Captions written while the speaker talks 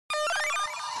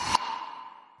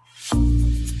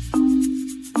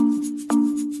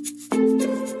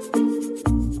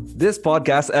This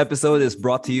podcast episode is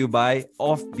brought to you by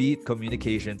Offbeat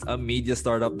Communications, a media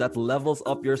startup that levels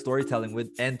up your storytelling with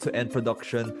end-to-end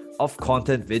production of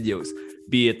content videos.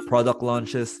 Be it product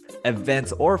launches,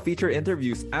 events, or feature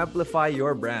interviews, amplify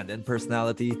your brand and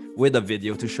personality with a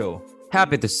video to show.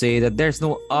 Happy to say that there's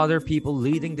no other people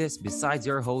leading this besides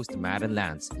your host, Matt and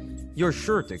Lance. You're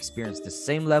sure to experience the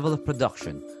same level of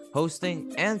production,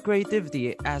 hosting, and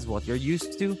creativity as what you're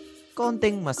used to.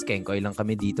 Konting mas kengkoy lang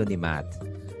kami dito ni Matt.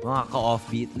 Mga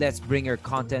ka-offbeat, let's bring your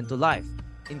content to life.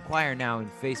 Inquire now in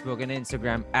Facebook and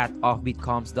Instagram at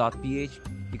offbeatcoms.ph.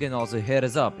 You can also hit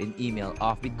us up in email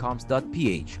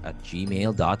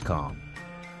offbeatcoms.ph@gmail.com.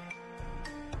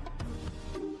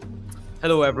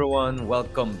 Hello everyone,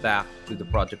 welcome back to the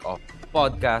Project Off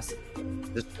podcast,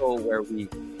 the show where we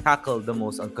tackle the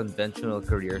most unconventional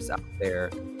careers out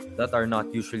there that are not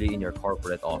usually in your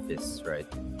corporate office, right?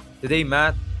 Today,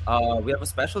 Matt, we have a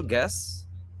special guest.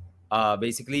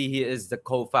 Basically, he is the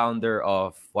co-founder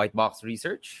of White Box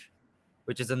Research,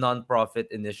 which is a nonprofit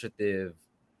initiative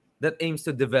that aims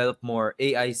to develop more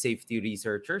AI safety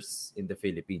researchers in the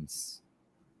Philippines.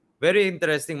 Very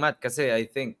interesting, Matt, kasi I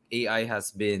think AI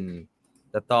has been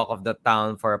the talk of the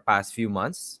town for the past few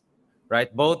months,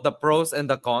 right? Both the pros and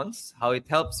the cons, how it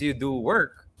helps you do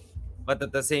work, but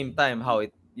at the same time, how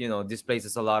it,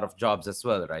 displaces a lot of jobs as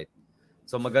well, right?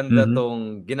 So maganda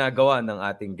tong ginagawa ng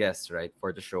ating guest, right,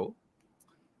 for the show.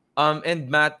 And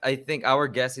Matt, I think our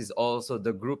guest is also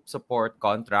the group support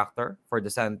contractor for the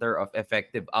Center of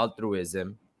Effective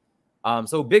Altruism.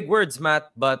 So big words, Matt,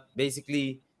 but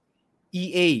basically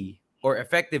EA or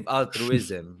effective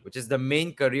altruism, which is the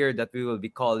main career that we will be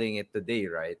calling it today,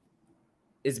 right?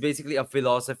 Is basically a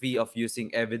philosophy of using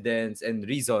evidence and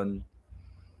reason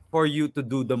for you to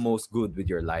do the most good with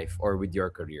your life or with your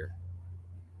career.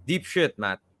 Deep shit,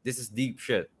 Matt. This is deep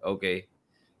shit. Okay.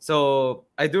 So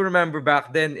I do remember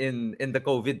back then in the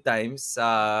COVID times,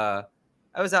 I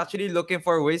was actually looking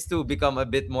for ways to become a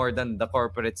bit more than the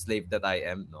corporate slave that I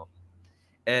am, no?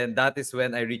 And that is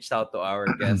when I reached out to our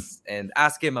guest and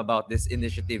asked him about this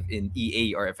initiative in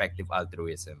EA or effective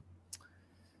altruism.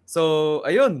 So,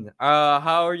 ayun,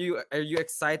 how are you? Are you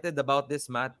excited about this,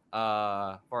 Matt?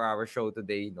 For our show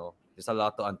today, no? There's a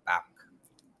lot to unpack.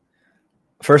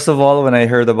 First of all, when I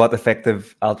heard about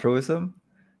effective altruism,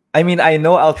 I mean, I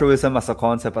know altruism as a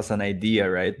concept, as an idea,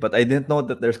 right? But I didn't know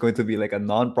that there's going to be like a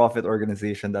non-profit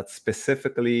organization that's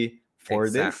specifically for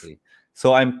this. Exactly.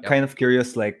 So I'm Yep. kind of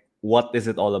curious, like, what is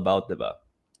it all about, diba?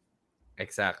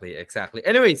 Exactly.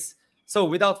 Anyways, so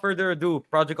without further ado,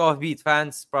 Project Offbeat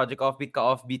fans, Project Offbeat ka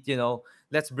Offbeat,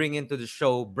 let's bring into the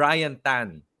show Brian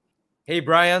Tan. Hey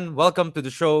Brian, welcome to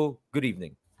the show. Good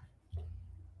evening.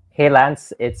 Hey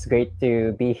Lance, it's great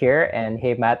to be here. And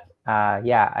hey Matt,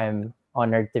 I'm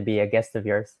honored to be a guest of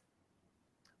yours.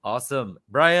 Awesome.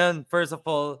 Brian, first of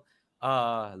all,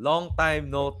 long time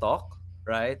no talk,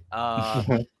 right?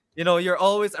 You're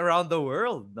always around the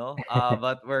world, no?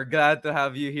 But we're glad to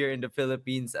have you here in the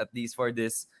Philippines, at least for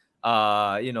this,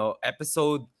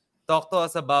 episode. Talk to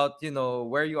us about,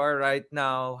 where you are right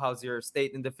now. How's your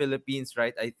state in the Philippines,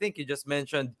 right? I think you just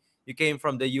mentioned you came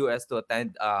from the US to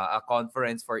attend a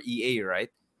conference for EA,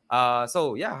 right?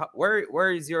 So yeah,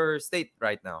 where is your state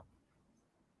right now?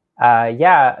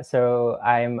 So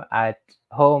I'm at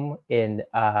home in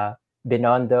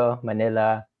Binondo,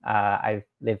 Manila. I've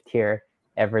lived here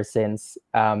ever since.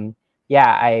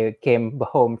 I came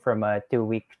home from a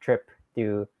 2-week trip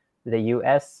to the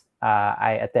US.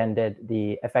 I attended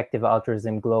the Effective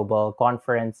Altruism Global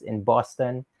Conference in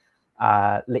Boston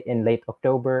in late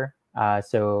October.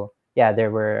 There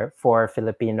were 4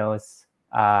 Filipinos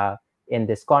in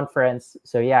this conference.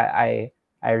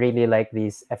 I really like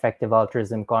these effective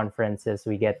altruism conferences.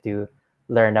 We get to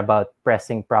learn about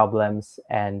pressing problems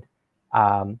and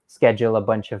schedule a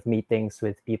bunch of meetings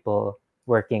with people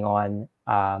working on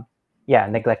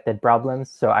neglected problems.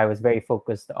 So I was very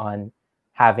focused on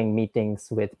having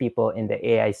meetings with people in the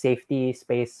AI safety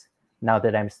space. Now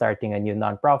that I'm starting a new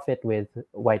nonprofit with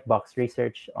White Box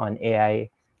Research on AI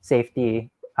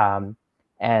safety, I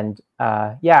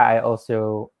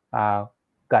also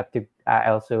I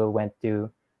also went to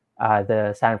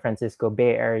the San Francisco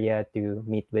Bay Area to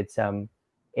meet with some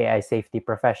AI safety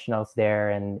professionals there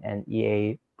and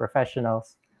EA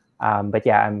professionals. I'm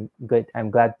good. I'm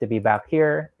glad to be back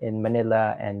here in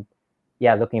Manila, and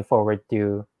looking forward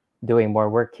to doing more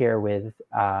work here with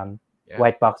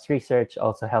White Box Research,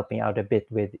 also helping out a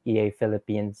bit with EA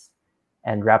Philippines,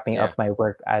 and wrapping up my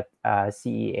work at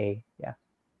CEA. Yeah.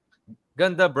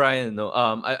 Ganda, Brian. No,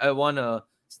 I wanna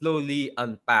slowly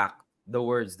unpack the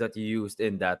words that you used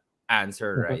in that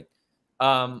answer, right?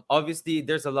 obviously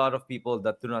there's a lot of people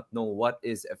that do not know what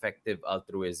is effective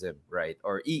altruism, right?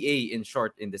 Or EA in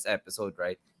short in this episode,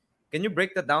 right? Can you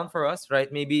break that down for us,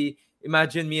 right? Maybe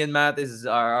imagine me and Matt is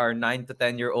our 9 to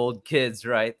 10 year old kids,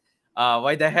 right?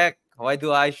 Why the heck? Why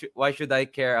should I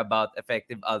care about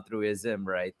effective altruism,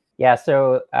 right? Yeah,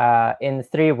 so in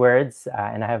 3 words,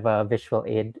 and I have a visual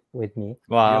aid with me.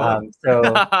 Wow. Yun.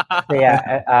 So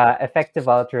yeah, effective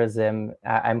altruism.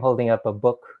 I'm holding up a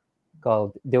book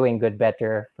called "Doing Good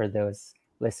Better" for those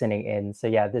listening in. So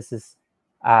yeah, this is,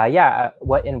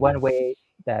 what in one way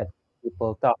that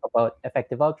people talk about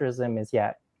effective altruism is,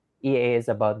 yeah, EA is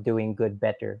about doing good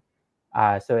better.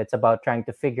 So it's about trying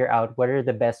to figure out what are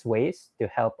the best ways to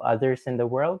help others in the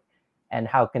world, and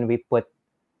how can we put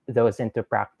those into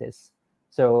practice.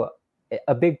 So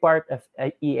a big part of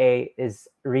EA is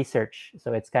research.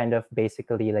 So it's kind of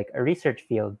basically like a research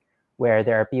field where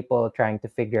there are people trying to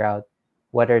figure out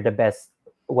what are the best,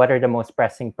 what are the most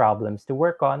pressing problems to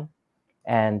work on,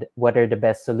 and what are the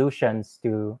best solutions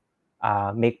to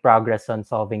make progress on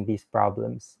solving these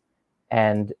problems.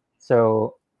 And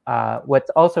so,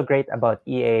 what's also great about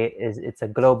EA is it's a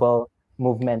global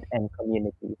movement and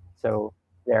community. So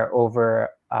there are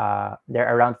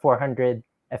around 400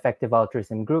 effective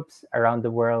altruism groups around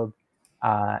the world,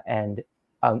 and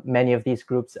many of these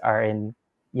groups are in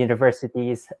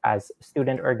universities as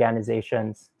student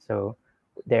organizations. So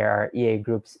there are EA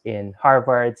groups in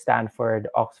Harvard, Stanford,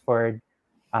 Oxford,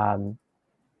 um,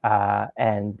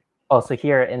 and also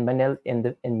here in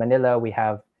Manila, we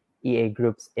have EA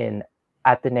groups in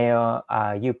Ateneo,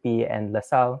 UP, and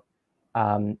LaSalle.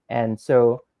 And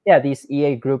so, yeah, these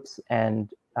EA groups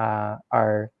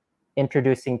are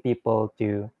introducing people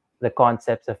to the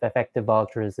concepts of effective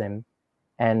altruism.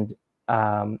 And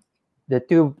um, the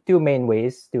two main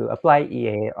ways to apply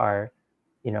EA are,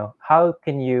 how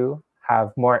can you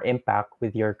have more impact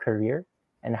with your career,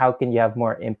 and how can you have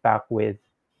more impact with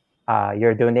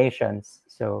your donations,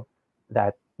 so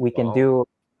that we can Wow. do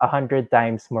 100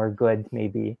 times more good,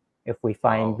 maybe, if we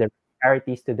find Wow. the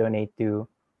charities to donate to,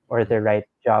 or the right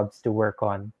jobs to work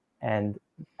on. And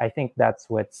I think that's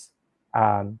what's,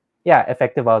 yeah,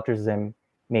 effective altruism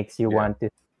makes you Yeah. want to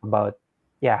think about,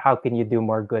 yeah, how can you do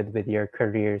more good with your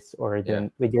careers, or Yeah.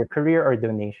 with your career or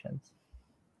donations.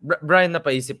 Brian,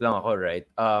 napaisip lang ako, right?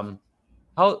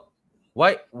 How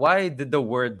why did the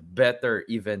word better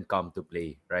even come to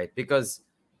play, right? Because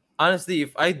honestly,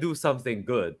 if I do something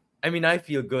good, I mean, I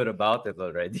feel good about it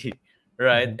already,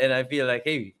 right? Mhm. And I feel like,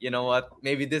 hey, you know what?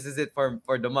 Maybe this is it for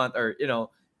the month, or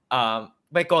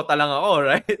may quota lang ako,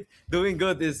 right? Doing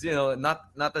good is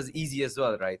not as easy as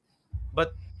well, right?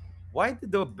 But why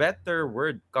did the better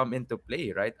word come into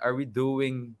play, right? Are we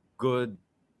doing good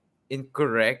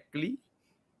incorrectly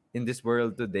in this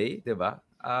world today, 'di ba?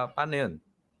 Paano 'yun?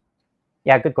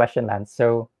 Yeah, good question, Lance.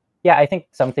 So, yeah, I think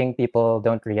something people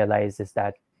don't realize is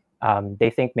that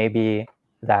they think maybe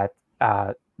that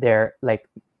there like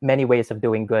many ways of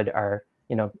doing good are,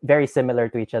 very similar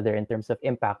to each other in terms of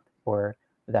impact, or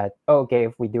that, oh, okay,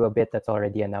 if we do a bit, that's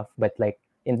already enough. But like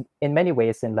in many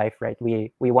ways in life, right,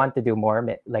 we want to do more.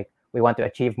 Like we want to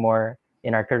achieve more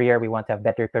in our career. We want to have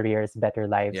better careers, better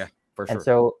Yeah, lives. for And sure.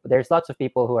 so there's lots of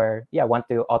people who are, yeah, want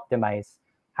to optimize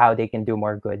how they can do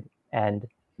more good, and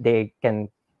they can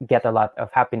get a lot of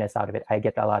happiness out of it. I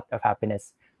get a lot of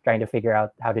happiness trying to figure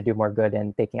out how to do more good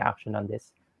and taking action on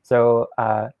this. So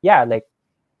yeah,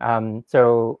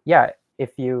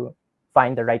 if you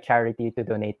find the right charity to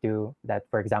donate to, that,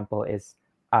 for example, is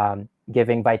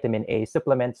giving vitamin A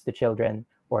supplements to children,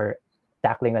 or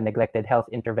tackling a neglected health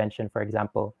intervention, for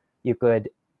example, you could,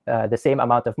 the same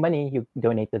amount of money you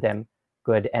donate to them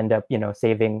could end up,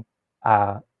 saving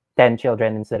 10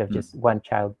 children instead of Mm, just one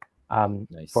child,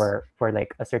 Nice. for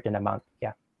like a certain amount.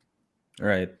 Yeah.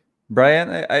 right. Brian,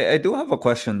 I do have a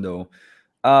question though.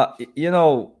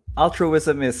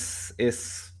 Altruism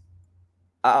is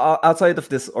outside of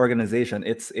this organization,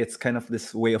 it's kind of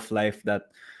this way of life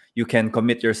that you can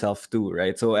commit yourself to,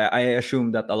 right? So I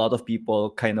assume that a lot of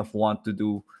people kind of want to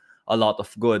do a lot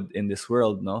of good in this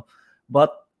world, no?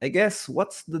 But I guess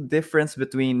what's the difference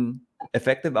between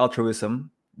effective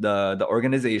altruism, the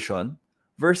organization,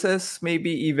 versus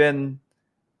maybe even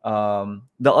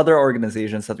the other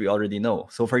organizations that we already know.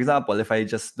 So, for example, if I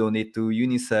just donate to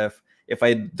UNICEF, if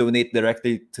I donate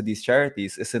directly to these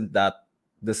charities, isn't that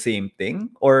the same thing?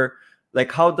 Or,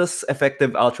 like, how does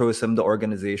effective altruism, the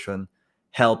organization,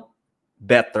 help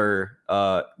better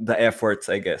the efforts,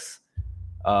 I guess?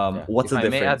 Yeah. What's If the I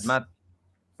may add, difference? Matt,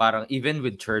 parang even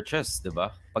with churches, 'di ba?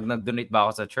 Pag nag-donate ba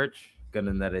ako sa church,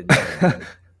 ganun na rin 'yun, right?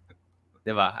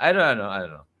 'Di ba? I don't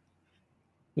know.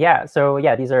 Yeah. So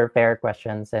yeah, these are fair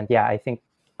questions, and yeah, I think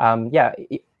yeah,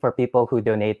 for people who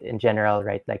donate in general,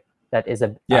 right? Like that is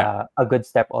Yeah. a good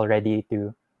step already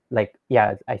to like,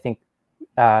 yeah, I think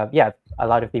yeah, a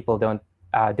lot of people don't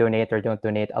donate or don't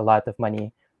donate a lot of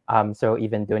money. So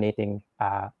even donating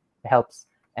helps.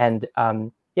 And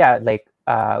yeah, like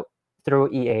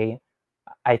through EA,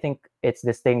 I think it's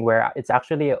this thing where it's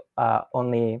actually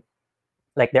only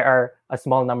like there are a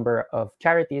small number of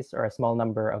charities or a small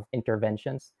number of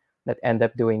interventions that end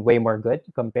up doing way more good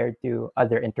compared to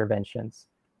other interventions.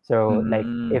 So, like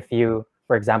Mm. if you,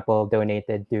 for example,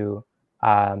 donated to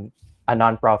um, a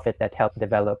nonprofit that helped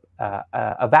develop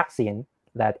a vaccine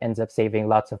that ends up saving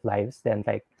lots of lives, then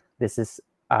like this is,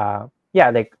 yeah,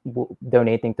 like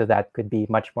donating to that could be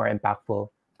much more impactful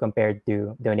compared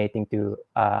to donating to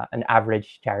an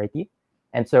average charity.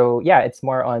 And so, yeah, it's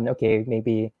more on okay,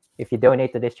 maybe if you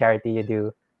donate to this charity, you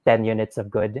do 10 units of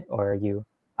good or you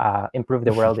improve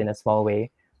the world in a small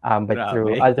way. But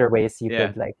through Grabe. other ways, you Yeah.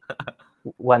 could like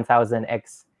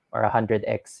 1000x or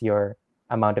 100x your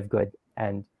amount of good.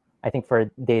 And I think for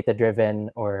data driven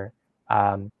or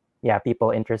um, yeah,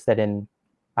 people interested in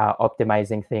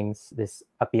optimizing things, this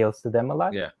appeals to them a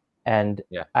lot. Yeah. And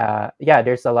Yeah. yeah,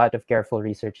 there's a lot of careful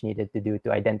research needed to do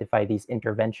to identify these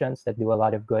interventions that do a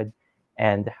lot of good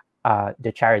and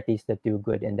the charities that do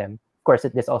good in them. Of course,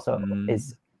 this also Mm.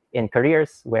 is in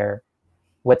careers where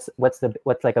what's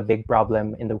like a big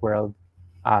problem in the world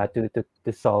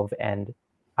to solve, and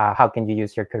how can you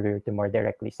use your career to more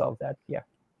directly solve that? Yeah.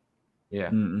 Yeah.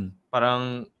 Mm-mm.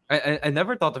 Parang I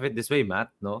never thought of it this way, Matt,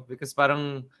 no? Because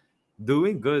parang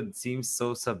doing good seems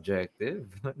so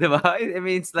subjective. 'Di ba? I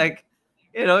mean, it's like,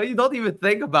 you don't even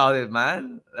think about it,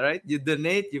 man. Right? You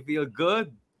donate, you feel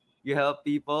good, you help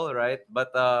people, right?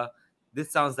 But this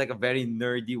sounds like a very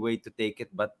nerdy way to take it,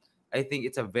 but I think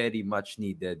it's a very much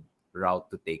needed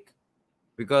route to take.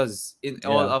 Because in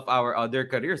all Yeah. of our other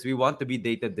careers, we want to be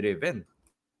data driven.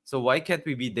 So why can't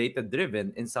we be data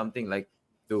driven in something like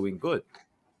doing good?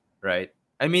 Right?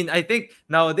 I mean, I think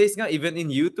nowadays, nga, even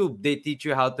in YouTube, they teach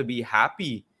you how to be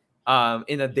happy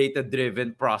in a data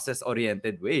driven, process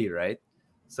oriented way, right?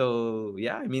 So,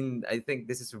 yeah, I mean, I think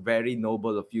this is very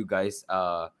noble of you guys,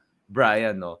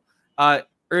 Brian. No?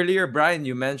 Earlier, Brian,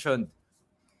 you mentioned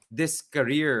this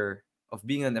career of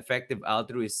being an effective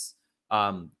altruist.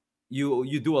 Um,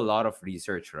 you do a lot of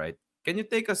research, right? Can you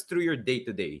take us through your day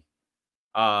to day?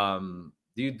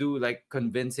 Do you do like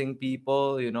convincing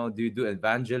people, do you do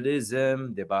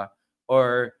evangelism, diba?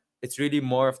 Or it's really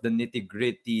more of the nitty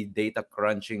gritty data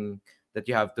crunching that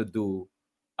you have to do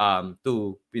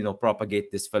to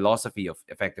propagate this philosophy of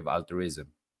effective altruism.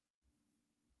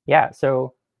 Yeah,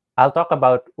 so I'll talk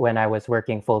about when I was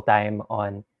working full time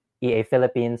on EA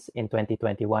Philippines in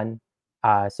 2021.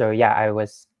 So yeah, I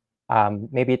was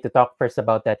maybe to talk first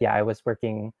about that. Yeah, I was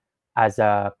working as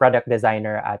a product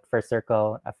designer at First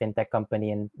Circle, a fintech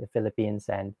company in the Philippines,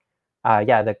 and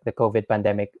yeah, the COVID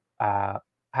pandemic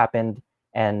happened,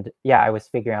 and yeah, I was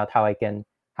figuring out how I can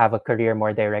have a career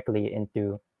more directly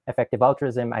into effective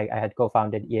altruism. I had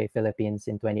co-founded EA Philippines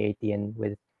in 2018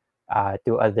 with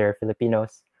two other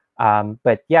Filipinos,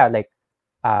 but yeah, like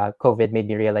COVID made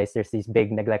me realize there's these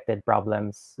big neglected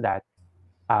problems that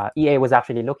EA was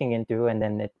actually looking into, and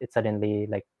then it suddenly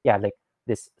like yeah, like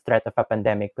this threat of a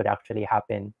pandemic could actually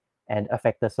happen and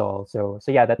affect us all. So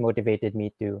yeah, that motivated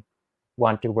me to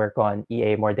want to work on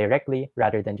EA more directly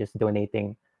rather than just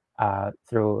donating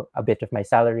through a bit of my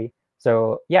salary.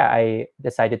 So yeah, I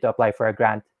decided to apply for a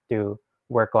grant to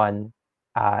work on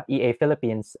EA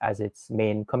Philippines as its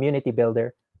main community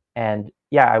builder. And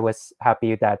yeah, I was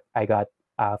happy that I got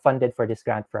funded for this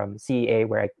grant from CEA,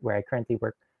 where I currently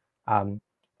work. Um,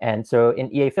 and so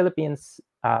in EA Philippines,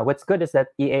 what's good is that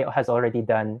EA has already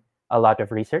done a lot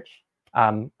of research.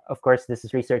 Of course,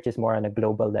 research is more on a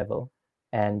global level.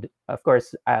 And of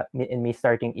course, in me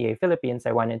starting EA Philippines,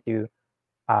 I wanted to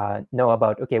know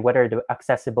about okay, what are the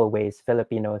accessible ways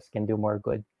Filipinos can do more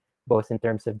good, both in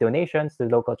terms of donations to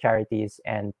local charities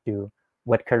and to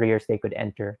what careers they could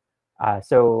enter.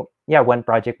 So yeah, one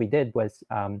project we did was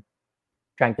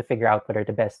trying to figure out what are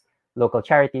the best local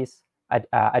charities.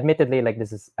 Admittedly, like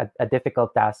this is a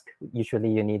difficult task. Usually,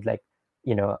 you need like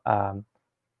you know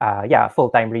yeah, a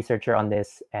full-time researcher on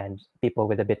this and people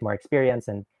with a bit more experience,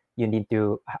 and you need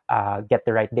to get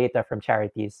the right data from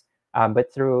charities.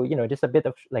 But through just a bit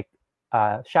of like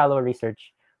shallow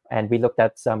research, and we looked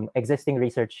at some existing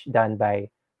research done by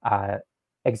uh,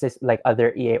 exist like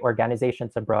other EA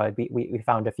organizations abroad. We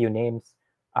found a few names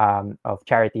of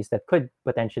charities that could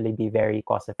potentially be very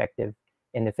cost effective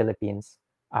in the Philippines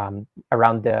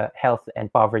around the health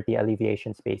and poverty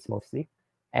alleviation space mostly.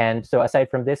 And so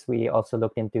aside from this, we also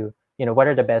looked into, what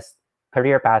are the best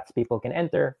career paths people can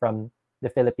enter from the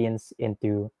Philippines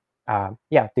into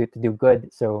to do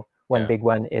good. So one Yeah. big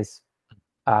one is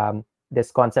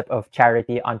this concept of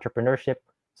charity entrepreneurship.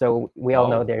 So we all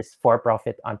know Wow. there's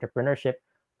for-profit entrepreneurship,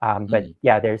 but Mm.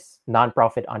 yeah, there's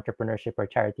non-profit entrepreneurship or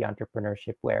charity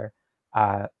entrepreneurship where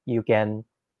you can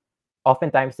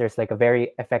oftentimes there's like a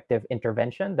very effective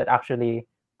intervention that actually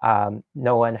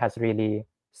no one has really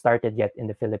started yet in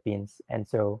the Philippines, and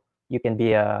so you can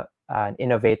be an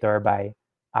innovator by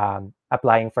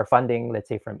applying for funding, let's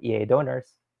say from EA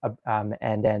donors,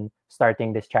 and then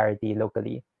starting this charity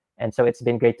locally. And so it's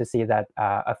been great to see that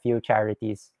a few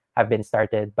charities have been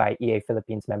started by EA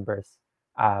Philippines members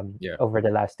Yeah. over the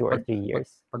last two or Pag, three pag, years.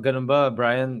 pag ganun ba,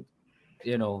 Brian,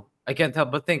 I can't help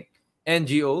but think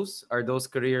NGOs are those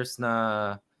careers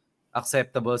na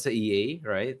acceptable sa EA,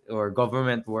 right? Or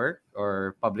government work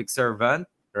or public servant,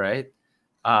 right?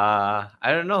 I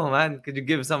don't know, man. Could you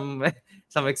give some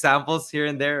some examples here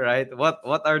and there, right? What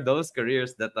are those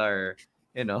careers that are,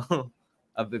 you know,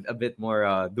 a bit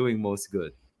more doing most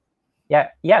good?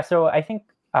 Yeah. So I think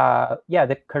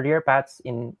the career paths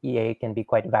in EA can be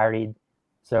quite varied.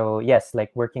 So yes, like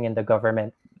working in the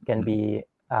government can be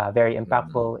very Mm.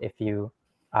 impactful if you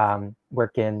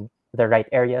work in the right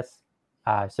areas.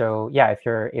 So yeah, if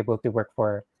you're able to work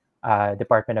for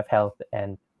Department of Health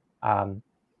and um,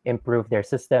 improve their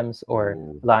systems or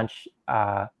Oh, launch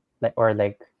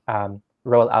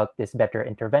roll out this better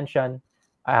intervention,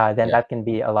 then yeah, that can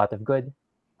be a lot of good.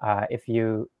 If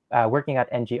you working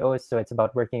at NGOs, so it's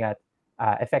about working at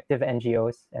effective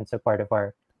NGOs, and so part of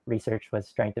our research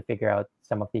was trying to figure out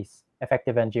some of these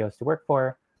effective NGOs to work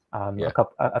for. yeah.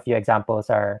 A few examples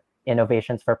are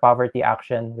Innovations for Poverty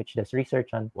Action, which does research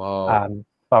on Wow.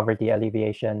 poverty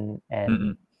alleviation and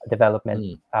Mm-mm.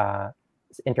 development Mm,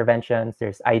 interventions.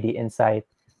 There's ID Insight,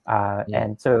 mm,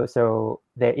 and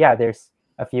there's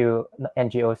a few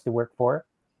NGOs to work for.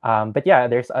 But yeah,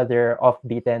 there's other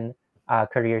off-beaten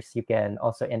careers you can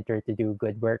also enter to do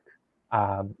good work.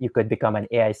 You could become an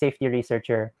AI safety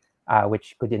researcher,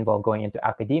 which could involve going into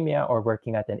academia or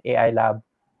working at an AI lab,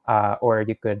 or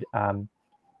you could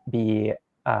be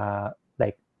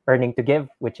like earning to give,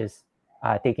 which is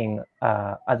taking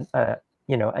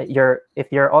you're if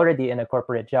you're already in a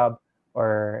corporate job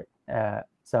or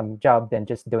some job, then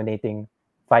just donating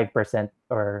 5%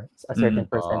 or a certain Mm-mm.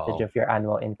 percentage wow. of your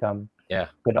annual income Yeah.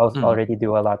 could also Mm-mm. already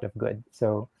do a lot of good.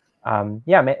 So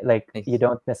like you Nice.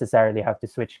 don't necessarily have to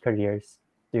switch careers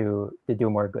to do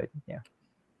more good. Yeah.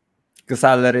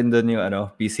 Kasala rin dun yung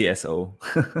PCSO.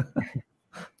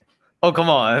 Oh, come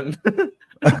on.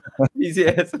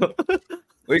 PCSO.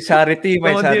 Uy, charity,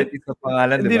 may Come on, charity sa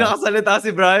pangalan, di hindi ba? nakasalita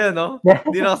si Brian, no?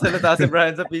 Hindi nakasalita si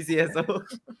Brian sa PCSO.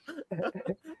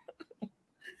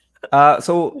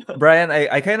 So Brian,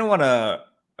 I kind of want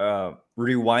to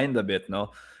rewind a bit,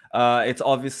 no? It's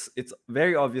obvious, it's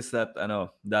very obvious that I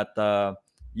know that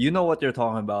you know what you're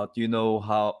talking about. You know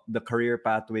how the career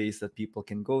pathways that people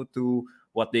can go to,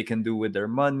 what they can do with their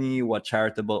money, what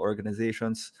charitable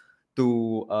organizations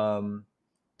to um,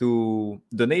 to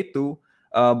donate to.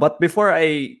 But before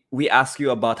we ask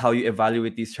you about how you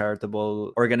evaluate these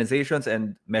charitable organizations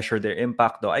and measure their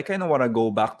impact, though, I kind of want to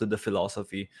go back to the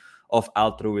philosophy of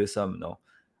altruism. No,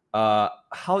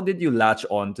 how did you latch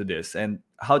on to this, and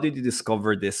how did you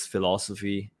discover this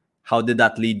philosophy? How did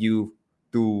that lead you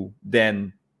to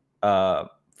then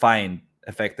find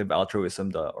effective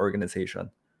altruism, the organization?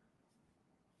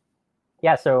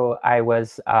 Yeah, so I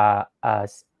was a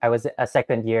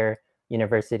second year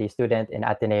university student in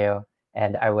Ateneo,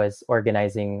 and I was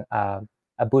organizing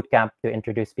a boot camp to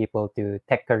introduce people to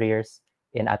tech careers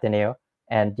in Ateneo.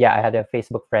 And yeah, I had a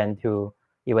Facebook friend who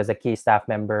he was a key staff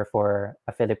member for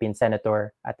a Philippine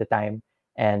senator at the time,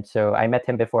 and so I met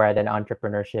him before at an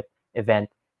entrepreneurship event.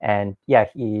 And yeah,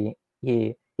 he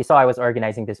saw I was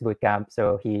organizing this boot camp,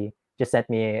 so he just sent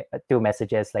me two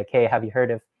messages like, "Hey, have you heard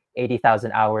of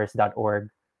 80,000hours.org?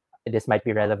 This might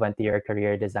be relevant to your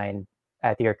career design,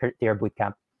 to your boot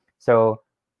camp." So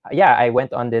yeah, I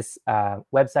went on this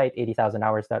website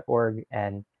 80,000hours.org,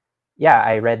 and yeah,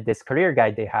 I read this career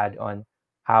guide they had on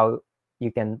how you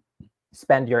can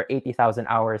spend your 80,000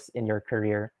 hours in your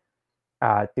career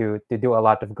to do a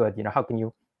lot of good. How can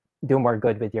you do more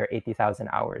good with your 80,000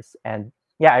 hours? And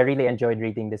yeah, I really enjoyed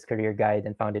reading this career guide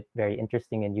and found it very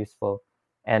interesting and useful.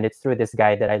 And it's through this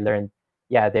guide that I learned,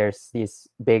 yeah, there's these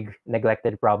big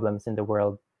neglected problems in the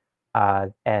world.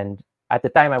 And at the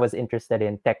time, I was interested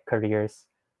in tech careers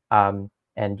and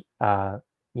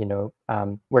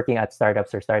working at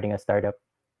startups or starting a startup.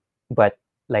 But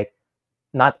like,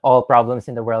 not all problems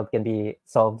in the world can be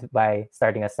solved by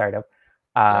starting a startup.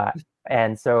 Yep. Uh,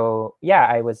 And so yeah,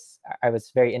 I was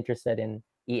very interested in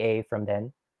EA from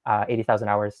then. 80,000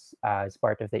 hours is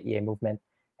part of the EA movement,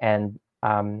 and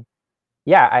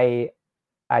yeah, I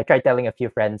tried telling a few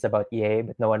friends about EA,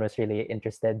 but no one was really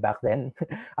interested back then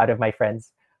out of my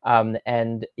friends.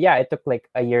 And yeah, it took like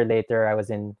a year later. I was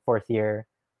in fourth year.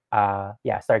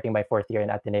 Yeah, starting my fourth year in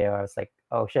Ateneo, I was like,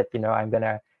 oh shit, I'm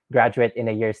gonna graduate in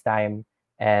a year's time,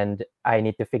 and I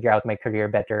need to figure out my career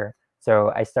better.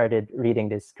 So I started reading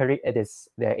the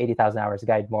 80,000 hours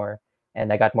guide more,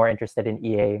 and I got more interested in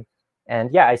EA.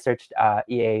 And yeah, I searched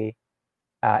EA,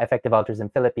 Effective Altruism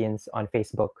Philippines, on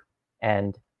Facebook,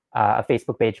 and a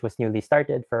Facebook page was newly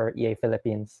started for EA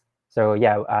Philippines. So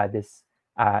yeah,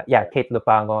 Kate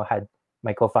Lupango had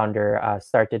my co-founder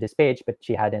started this page, but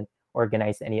she hadn't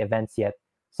organized any events yet.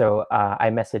 So I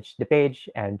messaged the page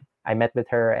and I met with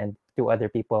her and two other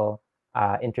people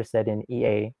interested in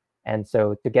EA, and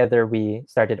so together we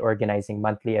started organizing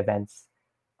monthly events.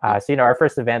 So our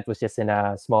first event was just in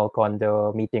a small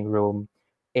condo meeting room,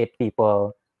 8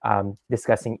 people,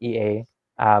 discussing EA.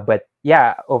 But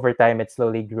yeah, over time it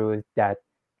slowly grew that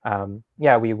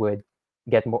yeah, we would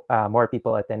get more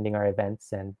people attending our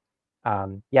events, and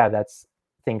yeah, that's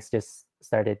things just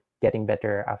started getting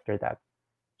better after that.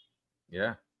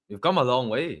 Yeah, you've come a long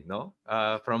way, no?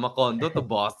 From a condo to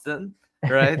Boston,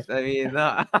 right? I mean,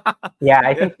 Yeah, I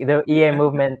yeah, think the EA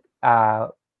movement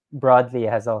broadly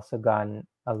has also gone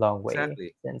a long way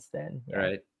exactly. since then. Yeah.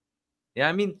 Right. Yeah,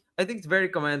 I mean, I think it's very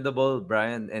commendable,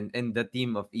 Brian, and the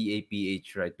team of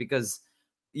EAPH, right? Because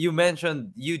you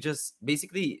mentioned you just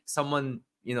basically someone,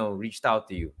 reached out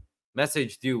to you,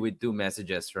 messaged you with two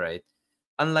messages, right?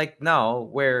 Unlike now,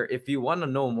 where if you want to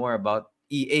know more about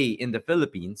EA in the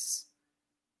Philippines,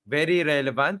 very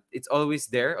relevant. It's always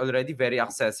there already, very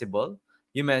accessible.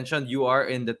 You mentioned you are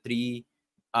in the three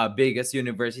biggest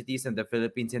universities in the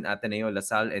Philippines in Ateneo,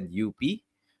 LaSalle, and UP.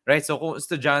 Right? So kung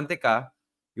estudyante ka,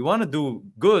 you want to do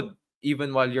good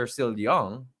even while you're still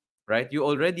young, right? You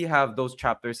already have those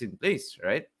chapters in place,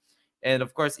 right? And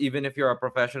of course, even if you're a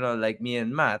professional like me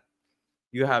and Matt,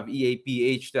 you have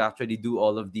EAPH to actually do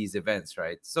all of these events,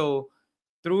 right? So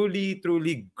truly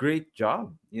great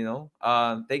job,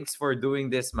 thanks for doing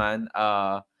this, man.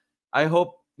 I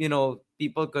hope,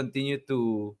 people continue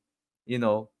to,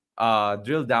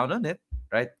 drill down on it,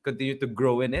 right? Continue to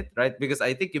grow in it, right? Because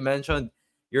I think you mentioned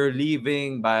you're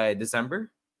leaving by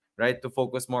December, right? To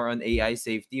focus more on AI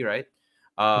safety, right?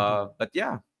 Mhm. But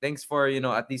yeah, thanks for,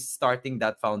 at least starting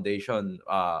that foundation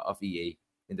of EA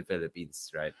in the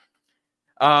Philippines, right?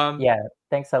 Um, Yeah,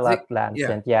 thanks a lot, Lance.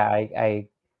 yeah, And yeah,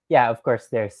 yeah, of course,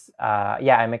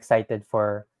 yeah, I'm excited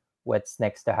for what's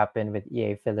next to happen with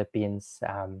EA Philippines.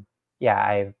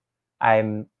 Yeah,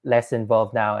 I'm less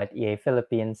involved now at EA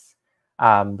Philippines,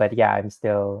 but yeah, I'm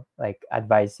still like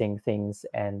advising things,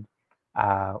 and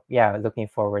yeah, looking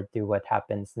forward to what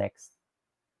happens next.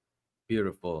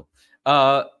 beautiful.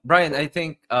 Brian, I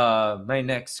think my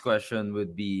next question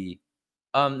would be,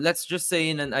 let's just say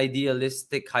in an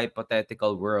idealistic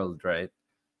hypothetical world, right?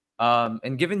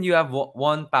 And given you have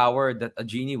one power that a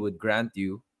genie would grant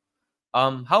you,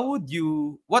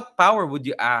 what power would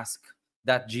you ask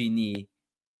that genie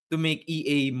to make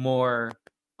EA more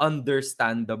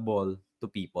understandable to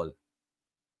people,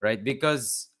 right?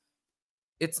 Because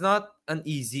it's not an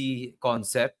easy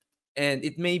concept, and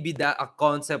it may be that a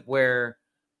concept where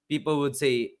people would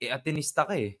say, atinista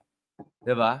ka eh,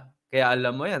 'di ba? Kaya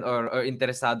alam mo 'yan, or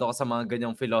interesado ka sa mga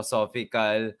ganyang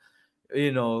philosophical,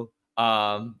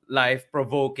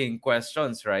 life-provoking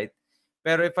questions, right?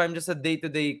 Pero if I'm just a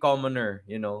day-to-day commoner,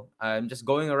 I'm just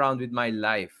going around with my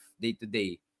life day to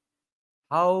day,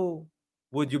 how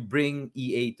would you bring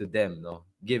EA to them, no?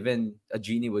 Given a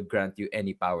genie would grant you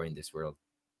any power in this world.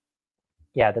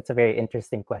 Yeah, that's a very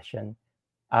interesting question.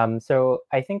 So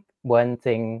I think one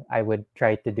thing I would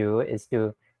try to do is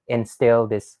to instill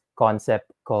this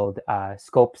concept called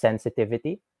scope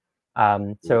sensitivity.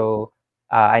 Ooh.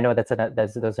 I know those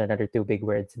are another two big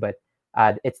words, but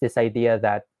it's this idea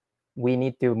that we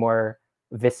need to more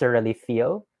viscerally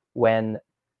feel when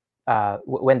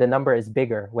when the number is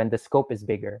bigger, when the scope is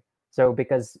bigger. So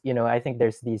because I think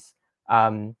there's these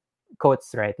um,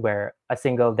 quotes, right, where a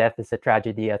single death is a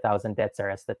tragedy, a thousand deaths are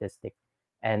a statistic,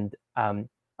 and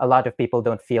a lot of people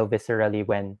don't feel viscerally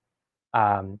when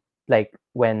like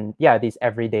when yeah, these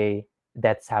everyday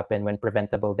deaths happen, when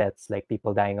preventable deaths like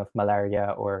people dying of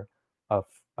malaria, or of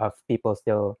people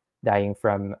still dying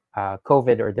from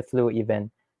COVID or the flu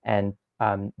even, and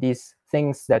these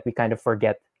things that we kind of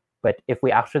forget. But if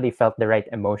we actually felt the right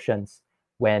emotions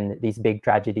when these big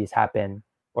tragedies happen,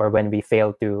 or when we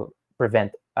fail to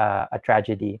prevent a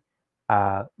tragedy,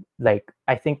 uh, like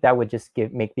I think that would just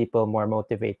make people more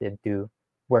motivated to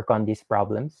work on these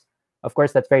problems. Of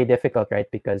course, that's very difficult,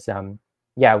 right? Because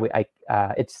yeah,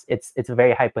 it's a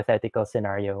very hypothetical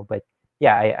scenario, but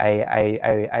yeah,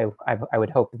 I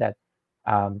would hope that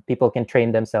people can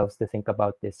train themselves to think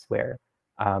about this, where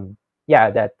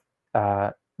yeah, that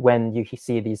when you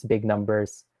see these big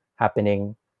numbers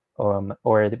happening, or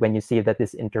when you see that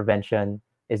this intervention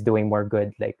is doing more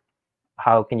good, like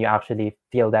how can you actually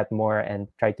feel that more and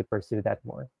try to pursue that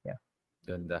more? Yeah.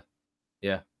 Ganda.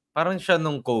 Yeah. Parang siya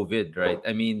nung COVID, right?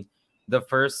 I mean, the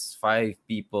first 5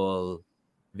 people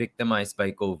victimized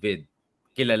by COVID,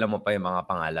 kilala mo pa yung mga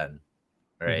pangalan,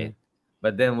 Mm-hmm. right?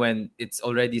 But then when it's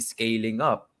already scaling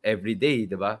up every day,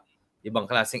 di ba? Ibang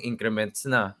klaseng increments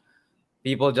na,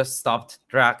 people just stopped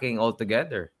tracking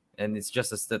altogether. And it's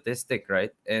just a statistic,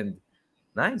 right? And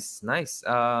nice, nice.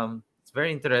 It's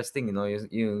very interesting,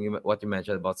 what you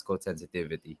mentioned about code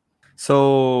sensitivity.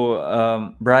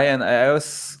 So, Brian, I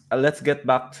was let's get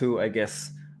back to, I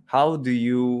guess, how do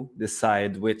you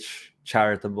decide which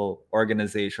charitable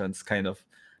organizations kind of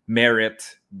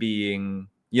merit being,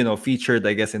 featured,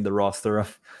 I guess, in the roster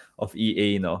of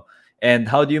EA, and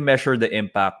how do you measure the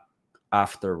impact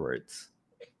afterwards?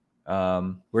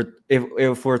 We're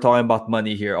if we're talking about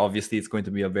money here, obviously it's going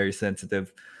to be a very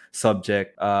sensitive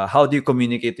subject. How do you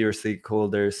communicate to your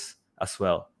stakeholders as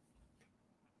well?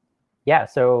 Yeah.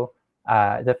 So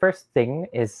the first thing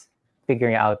is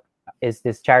figuring out, is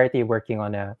this charity working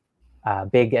on a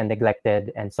big and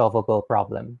neglected and solvable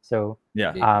problem? So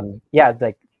Yeah. Big. yeah,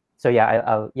 like so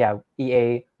yeah, yeah,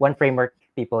 EA, one framework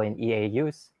people in EA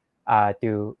use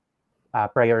to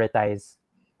prioritize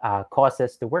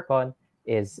causes to work on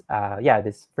is yeah,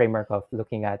 this framework of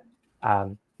looking at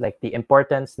like the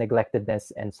importance,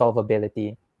 neglectedness, and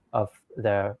solvability of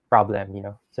the problem.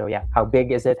 So yeah, how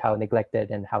big is it, how neglected,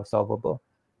 and how solvable.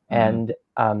 Mhm.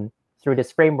 And through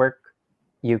this framework,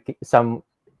 some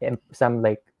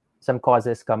like some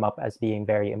causes come up as being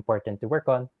very important to work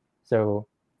on. So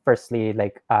firstly,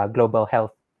 like global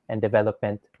health and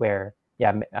development, where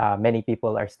yeah, many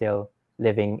people are still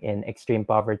living in extreme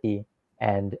poverty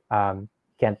and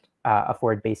can't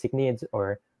afford basic needs,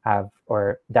 or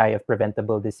die of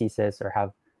preventable diseases, or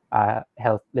have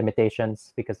health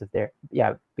limitations because of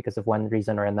because of one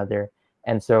reason or another.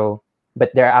 And so,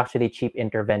 but there are actually cheap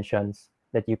interventions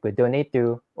that you could donate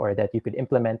to, or that you could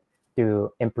implement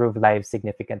to improve lives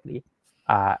significantly.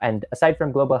 And aside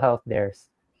from global health, there's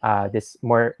this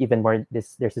more even more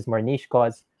this there's this more niche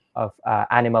cause of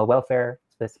animal welfare,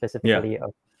 Yeah. specifically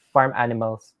of farm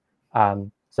animals.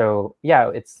 So yeah,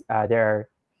 it's there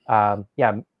are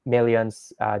yeah,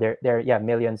 millions there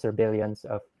millions or billions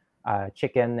of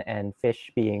chicken and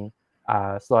fish being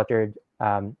slaughtered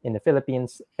in the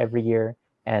Philippines every year.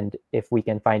 And if we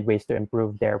can find ways to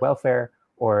improve their welfare,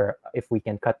 or if we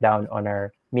can cut down on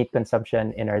our meat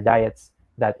consumption in our diets,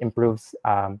 that improves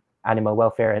animal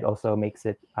welfare. It also makes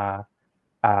it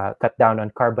cut down on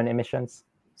carbon emissions.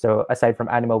 So aside from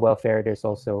animal welfare, there's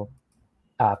also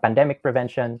pandemic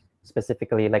prevention,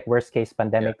 specifically like worst case Yeah.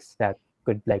 pandemics that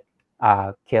could like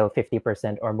kill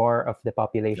 50% or more of the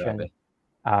population.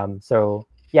 Grabe. So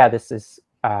yeah, this is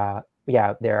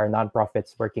yeah, there are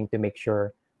nonprofits working to make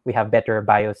sure we have better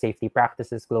biosafety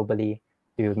practices globally,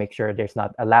 to make sure there's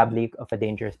not a lab leak of a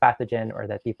dangerous pathogen, or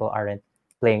that people aren't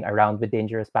playing around with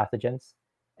dangerous pathogens.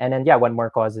 And then yeah, one more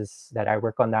causes that I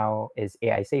work on now is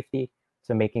AI safety.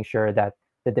 So making sure that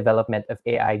the development of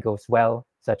AI goes well,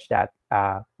 such that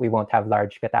we won't have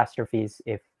large catastrophes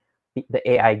if the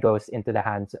AI goes into the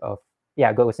hands of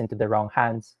goes into the wrong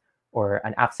hands, or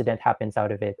an accident happens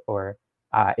out of it, or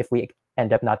if we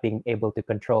end up not being able to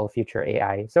control future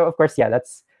AI. So of course, yeah,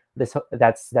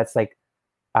 that's like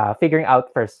figuring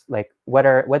out first, like what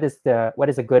is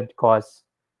a good cause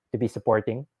to be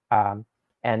supporting.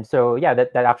 And so yeah,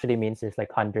 that actually means there's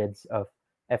like hundreds of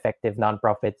effective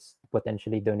nonprofits to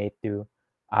potentially donate to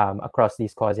across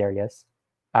these cause areas.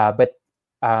 But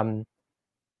um,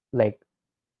 like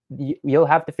you'll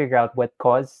have to figure out what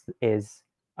cause is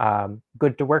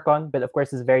good to work on. But of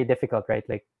course, it's very difficult, right?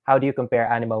 Like, how do you compare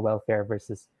animal welfare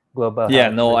versus global Yeah,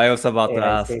 health no, versus I was about to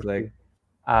AI ask, safety? like,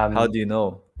 how Um, do you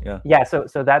know? Yeah. yeah, so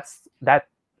that's that.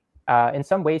 In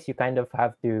some ways, you kind of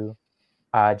have to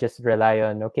just rely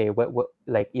on, okay, what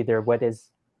like either what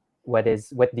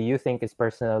do you think is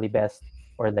personally best,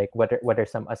 or like what are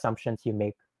some assumptions you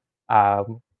make.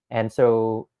 And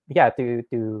so yeah,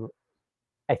 to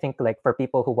I think, like for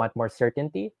people who want more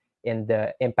certainty in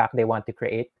the impact they want to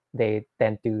create, they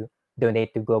tend to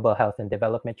donate to global health and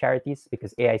development charities,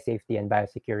 because AI safety and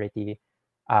biosecurity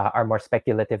are more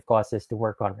speculative causes to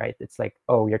work on, right? It's like,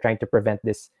 oh, you're trying to prevent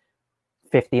this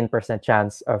 15%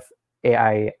 chance of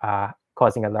AI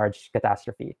causing a large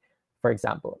catastrophe, for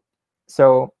example.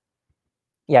 So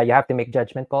yeah, you have to make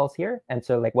judgment calls here. And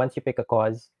so like once you pick a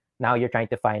cause, now you're trying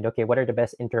to find, okay, what are the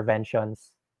best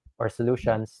interventions or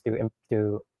solutions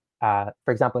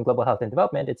for example, in global health and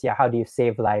development, it's yeah, how do you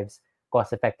save lives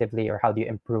cost effectively, or how do you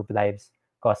improve lives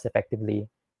cost effectively?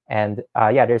 And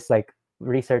yeah, there's like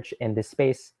research in this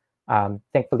space.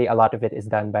 Thankfully, a lot of it is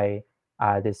done by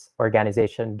this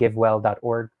organization,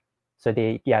 givewell.org. So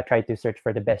they yeah try to search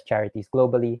for the best charities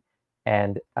globally,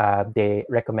 and they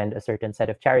recommend a certain set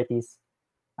of charities.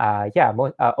 Yeah,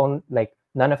 like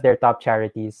none of their top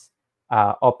charities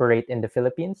operate in the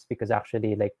Philippines, because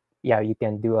actually, like, yeah, you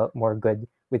can do more good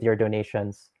with your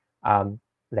donations,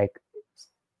 like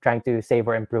trying to save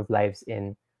or improve lives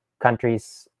in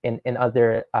countries in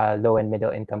other low and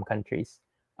middle income countries.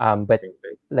 But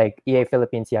Okay. like EA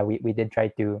Philippines, yeah, we did try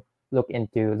to look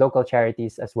into local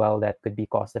charities as well that could be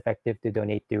cost effective to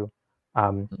donate to.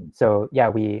 Mm. So yeah,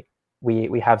 we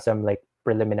have some like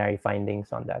preliminary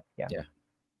findings on that. Yeah. Yeah.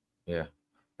 Yeah.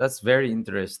 That's very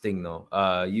interesting, no?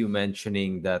 You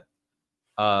mentioning that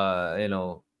you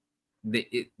know,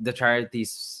 the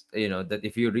charities, that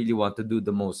if you really want to do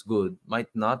the most good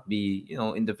might not be,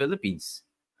 in the Philippines,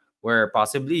 where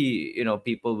possibly,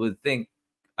 people would think,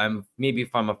 I'm maybe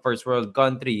from a first world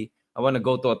country, I want to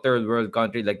go to a third world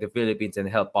country like the Philippines and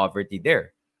help poverty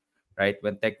there, right?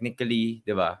 When technically,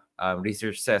 'di ba,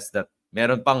 research says that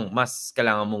meron pang mas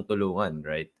kailangan mong tulungan,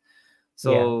 right? Yeah.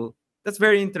 So that's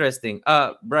very interesting.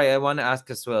 Bri, I want to ask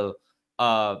as well.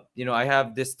 I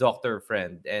have this doctor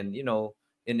friend, and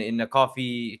in a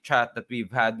coffee chat that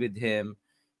we've had with him,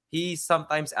 he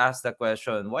sometimes asks the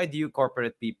question, why do you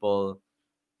corporate people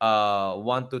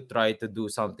want to try to do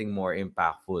something more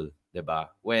impactful, 'di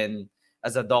ba? When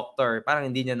as a doctor,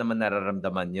 parang hindi niya naman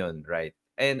nararamdaman 'yon, right?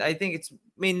 And I think it's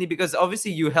mainly because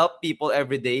obviously you help people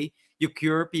every day, you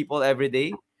cure people every day,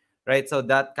 right? So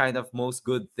that kind of most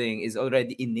good thing is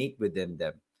already innate within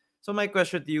them. So my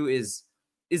question to you is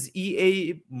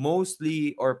EA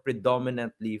mostly or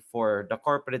predominantly for the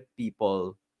corporate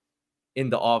people in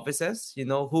the offices,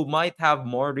 who might have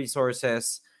more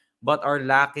resources but are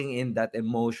lacking in that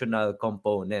emotional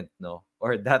component, no?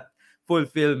 Or that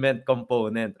fulfillment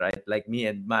component, right? Like me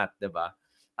and Matt, diba?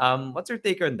 What's your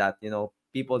take on that?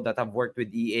 People that have worked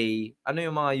with EA, ano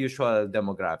yung mga usual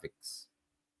demographics?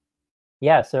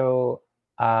 Yeah. So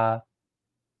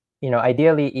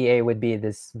ideally EA would be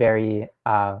this very,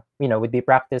 would be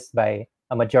practiced by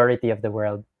a majority of the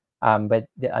world.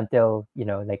 But until,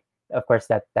 like, of course,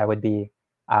 that would be,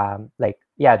 like,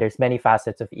 yeah, there's many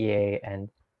facets of EA,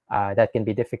 and that can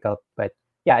be difficult. But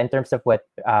yeah, in terms of what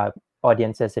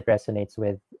audiences it resonates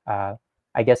with,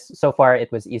 I guess so far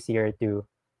it was easier to,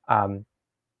 um,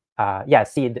 yeah,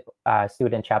 seed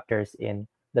student chapters in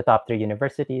the top three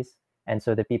universities. And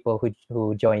so the people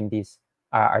who join these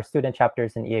our student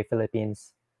chapters in EA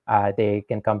Philippines, they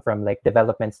can come from like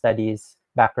development studies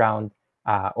background,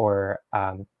 or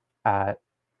uh,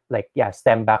 like yeah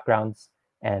STEM backgrounds,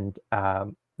 and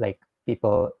like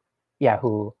people yeah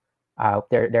who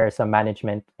there are some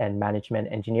management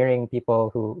engineering people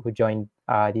who joined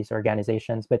these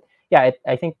organizations. But yeah,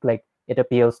 I think like it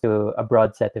appeals to a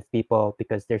broad set of people,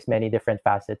 because there's many different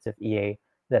facets of EA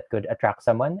that could attract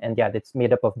someone, and yeah, it's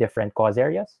made up of different cause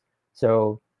areas.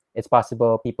 So it's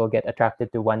possible people get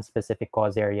attracted to one specific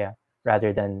cause area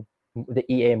rather than the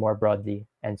EA more broadly.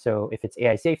 And so if it's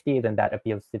AI safety, then that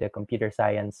appeals to the computer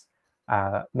science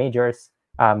majors.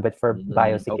 But for Okay.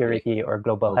 biosecurity or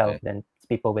global health, Okay. then it's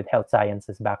people with health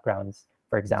sciences backgrounds,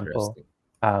 for example. Interesting.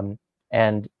 Um,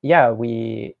 and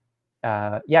we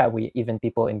even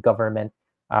people in government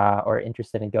or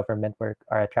interested in government work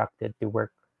are attracted to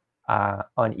work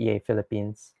on EA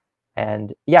Philippines.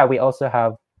 And yeah, we also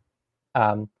have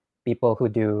um, people who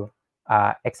do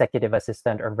executive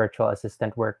assistant or virtual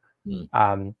assistant work, Hmm.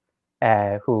 um,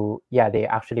 who, yeah, they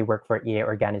actually work for EA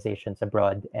organizations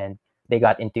abroad, and they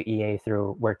got into EA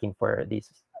through working for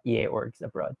these EA orgs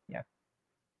abroad. Yeah.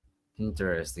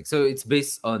 Interesting. So it's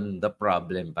based on the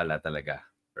problem pala talaga,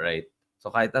 right? So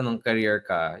kahit anong career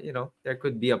ka, there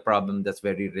could be a problem that's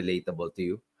very relatable to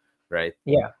you, right?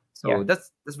 Yeah. So Yeah.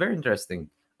 that's very interesting.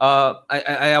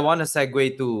 I want to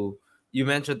segue to, you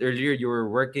mentioned earlier you were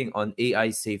working on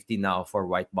AI safety now for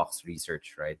White Box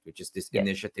Research, right? Which is this Yes.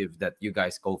 initiative that you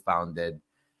guys co-founded.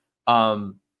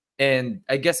 Um, and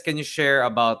I guess, can you share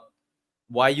about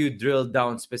why you drilled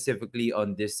down specifically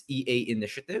on this EA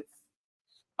initiative?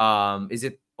 Is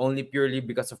it only purely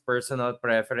because of personal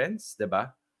preference,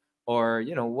 diba? Or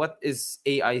what is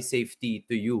AI safety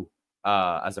to you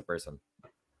as a person?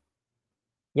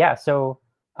 Yeah. So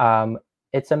um,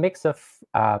 it's a mix of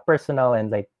personal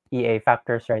and like EA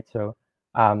factors, right? So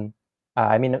um,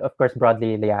 I mean, of course,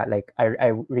 broadly, yeah, like I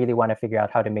really want to figure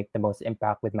out how to make the most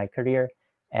impact with my career,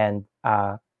 and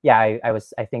yeah,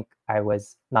 I think I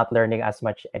was not learning as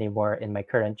much anymore in my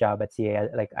current job at CA.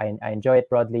 Like I enjoy it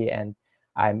broadly, and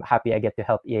I'm happy I get to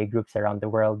help EA groups around the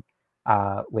world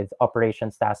with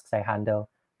operations tasks I handle.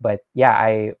 But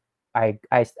yeah,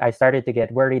 I started to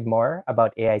get worried more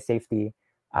about AI safety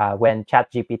when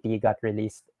ChatGPT got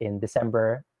released in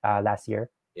December last year,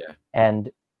 Yeah. and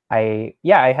I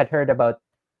had heard about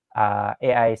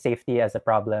AI safety as a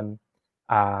problem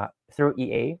through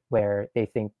EA, where they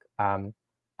think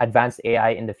advanced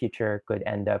AI in the future could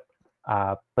end up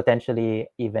potentially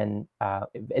even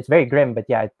it's very grim, but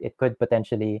yeah, it could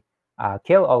potentially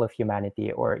kill all of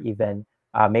humanity or even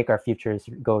make our futures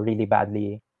go really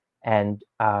badly. And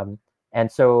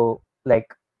and so like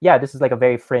yeah, this is like a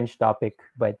very fringe topic,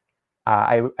 but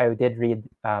I did read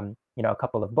a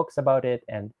couple of books about it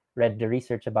and read the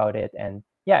research about it, and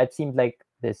yeah, it seemed like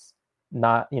this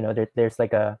not there's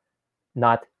like a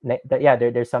not yeah,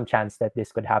 there's some chance that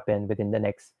this could happen within the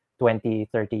next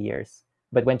 20-30 years.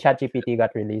 But when ChatGPT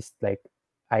got released, like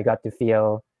I got to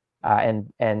feel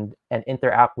and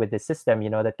interact with the system,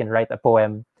 that can write a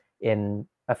poem in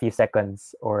a few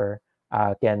seconds, or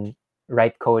can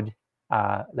write code.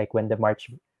 Like when the March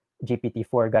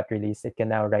GPT-4 got released, it can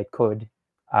now write code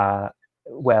uh,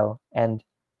 well. And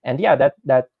yeah,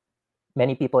 that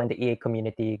many people in the EA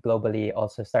community globally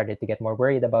also started to get more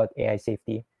worried about AI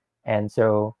safety. And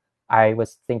so I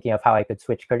was thinking of how I could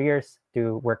switch careers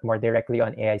to work more directly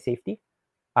on AI safety.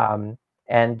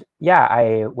 And yeah,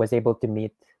 I was able to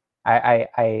meet.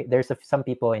 There's some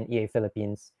people in EA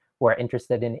Philippines who are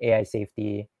interested in AI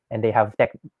safety, and they have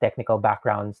technical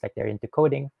backgrounds, like they're into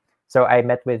coding. So I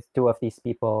met with two of these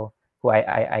people who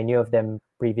I knew of them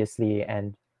previously,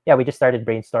 and yeah, we just started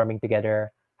brainstorming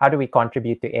together. How do we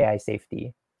contribute to AI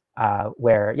safety?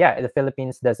 Where yeah, the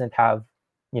Philippines doesn't have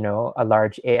a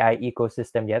large AI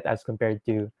ecosystem yet as compared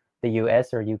to the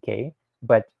US or UK,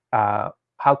 but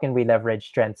how can we leverage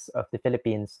strengths of the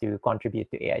Philippines to contribute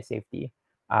to AI safety?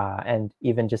 And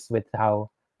even just with how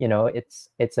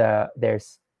it's a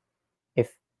there's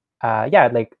if yeah,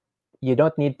 like you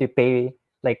don't need to pay,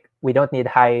 like we don't need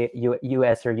high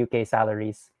US or UK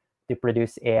salaries to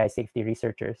produce AI safety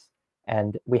researchers,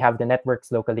 and we have the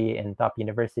networks locally in top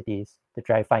universities to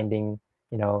try finding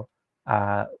you know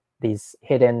uh, these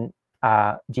hidden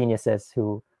geniuses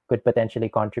who could potentially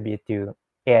contribute to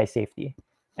AI safety.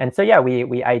 And so yeah, we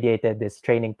ideated this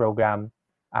training program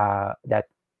that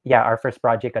yeah, our first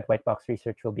project at White Box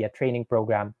Research will be a training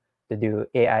program to do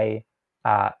AI,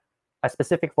 a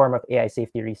specific form of AI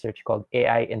safety research called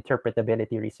AI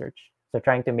interpretability research. So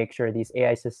trying to make sure these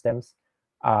AI systems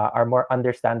are more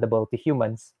understandable to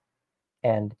humans,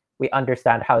 and we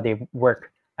understand how they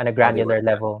work on a How they work. granular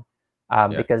level. Yeah.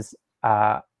 Because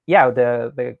yeah,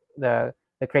 the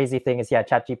crazy thing is, yeah,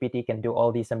 ChatGPT can do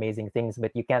all these amazing things,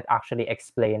 but you can't actually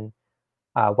explain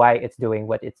why it's doing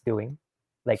what it's doing.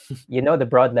 Like the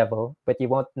broad level, but you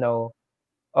won't know.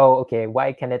 Oh, okay.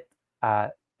 Why can it?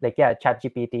 Like yeah,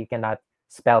 ChatGPT cannot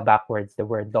spell backwards the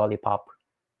word lollipop,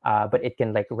 but it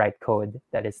can like write code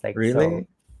that is like so. Really?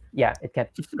 Yeah, it can't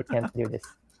do this.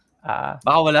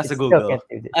 Baka wala It sa still can't Google.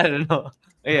 do this. I don't know.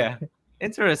 Yeah.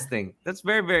 Interesting. That's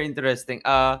very, very interesting.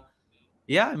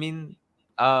 Yeah, I mean,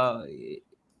 I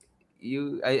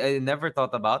never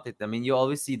thought about it. I mean, you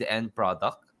always see the end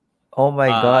product. Oh my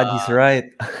Uh, God, he's right.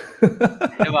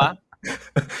 di ba?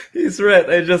 He's right.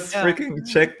 I just Yeah. freaking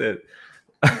checked it.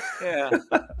 Yeah.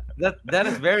 That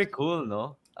is very cool,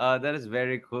 no? That is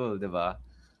very cool, di ba?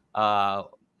 Uh,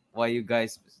 why you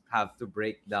guys have to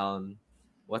break down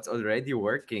what's already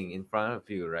working in front of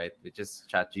you, right? Which is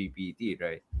ChatGPT,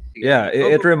 right? Sige. Yeah, Go,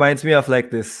 it go. reminds me of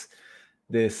like this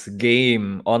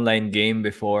game, online game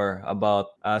before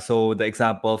about so the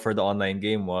example for the online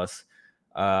game was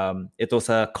it was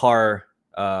a car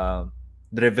uh,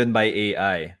 driven by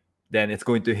AI. Then it's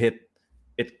going to hit,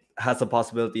 it has a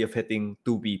possibility of hitting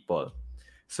two people.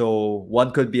 So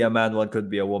one could be a man, one could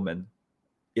be a woman.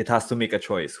 It has to make a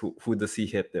choice. Who does he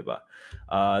hit, diba?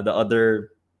 The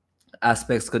other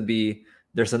aspects could be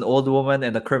there's an old woman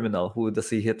and a criminal. Who does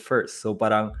he hit first? So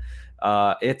parang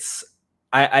it's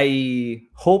I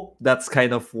hope that's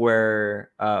kind of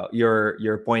where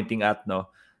you're pointing at, no,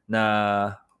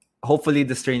 na hopefully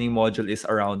this training module is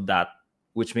around that,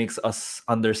 which makes us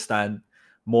understand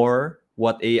more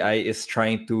what AI is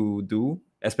trying to do,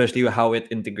 especially how it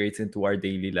integrates into our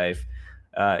daily life.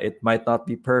 It might not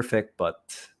be perfect, but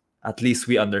at least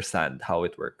we understand how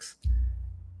it works.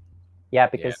 Yeah,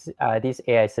 Yeah. because these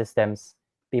AI systems,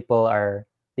 people are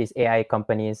these AI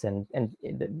companies and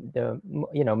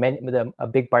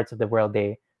big parts of the world,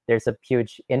 there's a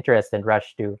huge interest and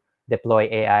rush to deploy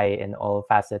AI in all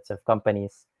facets of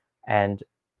companies, and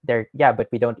but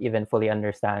we don't even fully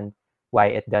understand why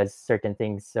it does certain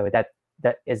things. So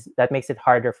that makes it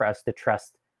harder for us to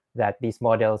trust that these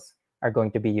models are going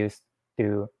to be used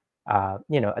to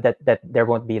that there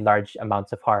won't be large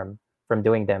amounts of harm from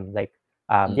doing them. Like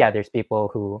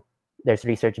there's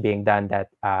research being done that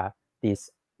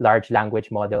these large language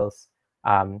models,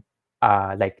 um,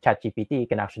 like ChatGPT,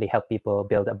 can actually help people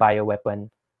build a bioweapon,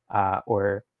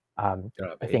 or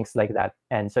Grabe. things like that.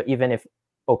 And so even if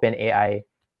OpenAI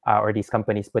or these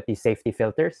companies put these safety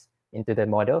filters into the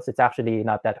models, it's actually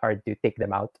not that hard to take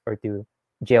them out or to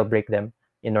jailbreak them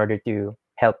in order to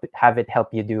have it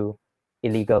help you do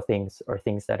illegal things or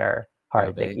things that are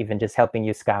hard, like Grabe. even just helping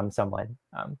you scam someone.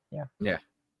 Yeah. Yeah.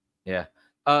 Yeah.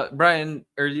 Brian,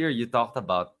 earlier you talked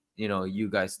about, you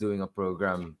guys doing a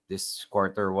program this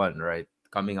quarter one, right?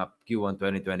 Coming up Q1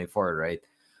 2024, right?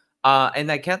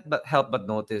 And I can't but help but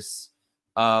notice,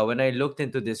 when I looked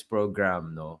into this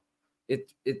program, no,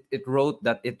 it wrote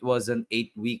that it was an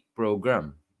 8-week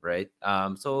program, right?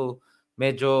 So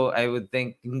medyo I would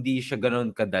think hindi siya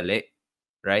ganun kadali,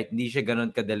 right? Hindi siya ganun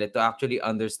kadali to actually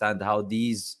understand how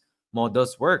these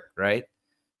models work, right?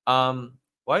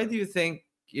 Why do you think,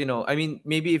 I mean,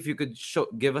 maybe if you could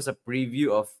give us a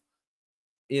preview of,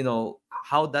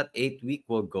 how that 8 week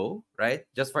will go, right?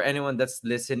 Just for anyone that's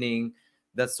listening,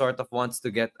 that sort of wants to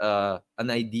get an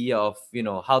idea of,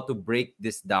 how to break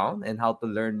this down and how to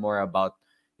learn more about,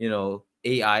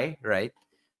 AI, right?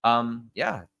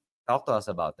 Yeah, talk to us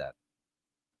about that.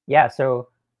 Yeah, so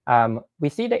we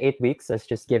see the 8 weeks as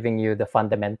just giving you the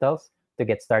fundamentals to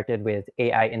get started with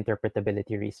AI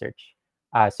interpretability research.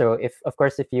 So of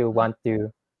course, if you Mhm. want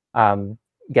to um,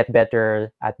 get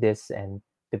better at this and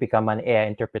to become an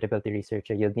AI interpretability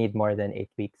researcher, you'll need more than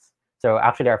 8 weeks. So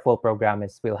actually, our full program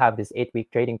is we'll have this 8 week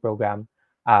training program,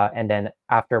 and then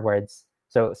afterwards,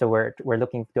 so we're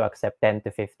looking to accept 10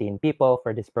 to 15 people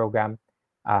for this program,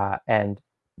 and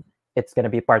it's going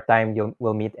to be part time.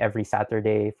 We'll meet every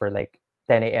Saturday for like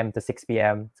 10 a.m. to 6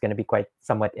 p.m. It's going to be quite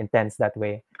somewhat intense that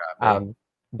way. Grabe.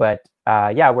 But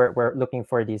yeah, we're looking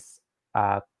for these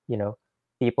uh, you know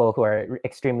people who are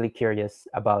extremely curious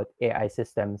about AI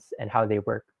systems and how they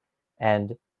work.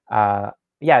 And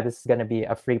yeah, this is going to be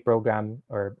a free program,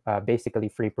 or basically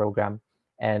free program.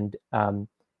 And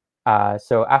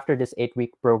so after this 8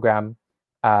 week program,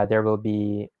 there will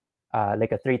be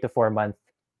like a 3 to 4 month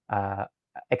uh,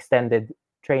 extended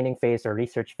training phase or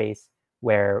research phase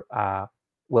where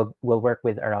we'll work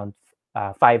with around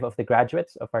 5 of the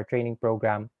graduates of our training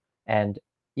program, and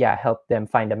yeah, help them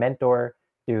find a mentor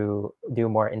to do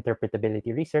more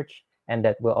interpretability research, and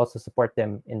that will also support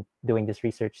them in doing this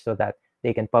research so that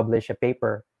they can publish a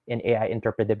paper in AI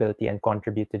interpretability and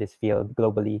contribute to this field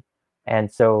globally.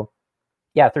 And so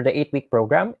yeah, through the 8 week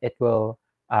program, it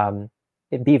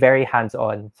be very hands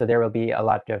on. So there will be a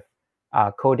lot of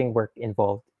coding work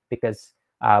involved because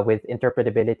with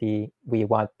interpretability, we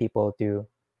want people to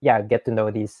get to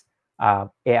know these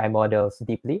AI models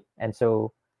deeply, and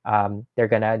so they're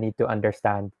gonna need to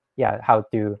understand how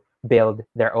to build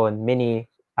their own mini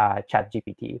Chat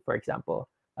GPT, for example,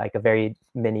 like a very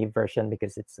mini version,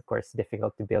 because it's of course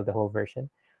difficult to build the whole version.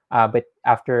 But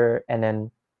after and then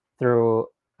through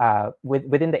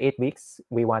within the 8 weeks,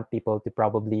 we want people to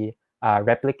probably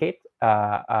replicate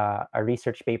a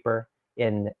research paper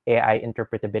in AI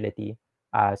interpretability.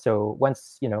 So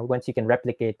once you can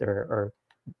replicate or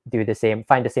do the same,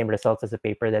 find the same results as a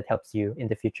paper, that helps you in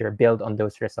the future build on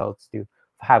those results to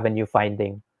have a new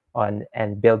finding on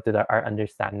and build to our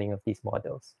understanding of these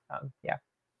models. Yeah.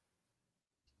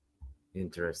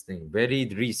 Interesting. Very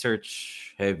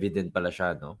research heavy din pala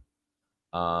siya, no?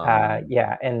 Um,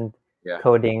 Yeah, and yeah,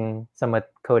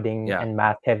 somewhat coding yeah, and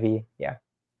math heavy. Yeah.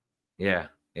 yeah,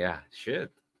 yeah.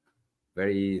 Shit.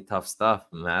 Very tough stuff,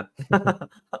 Matt.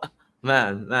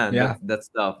 Man, Yeah. that's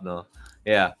tough, no?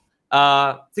 Yeah.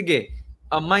 Sige.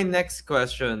 My next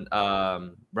question,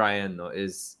 Brian, no,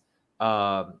 is,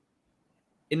 um,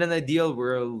 in an ideal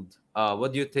world,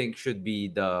 what do you think should be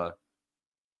the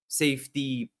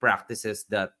safety practices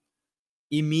that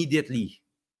immediately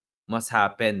must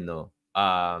happen, no?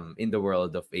 In the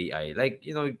world of AI, like,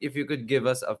 if you could give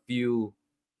us a few,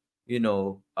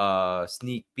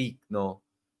 sneak peek, no,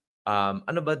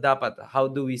 ano ba dapat, how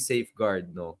do we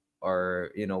safeguard, no,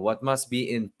 or what must be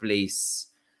in place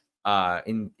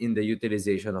in the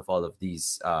utilization of all of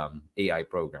these AI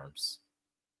programs.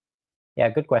 Yeah,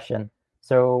 good question.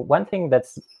 So one thing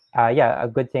that's a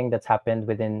good thing that's happened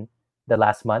within the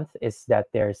last month is that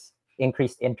there's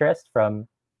increased interest from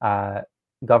uh,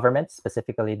 governments,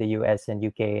 specifically the US and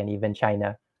UK and even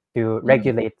China, to Mm.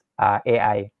 regulate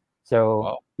AI. So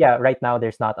Wow. yeah, right now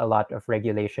there's not a lot of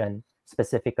regulation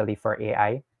specifically for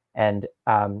AI, and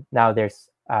now there's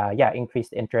yeah,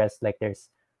 increased interest. Like there's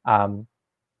um,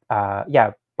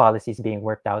 yeah, policies being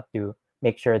worked out to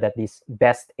make sure that these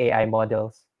best AI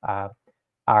models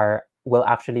are will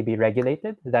actually be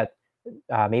regulated. That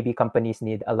maybe companies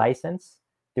need a license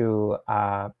to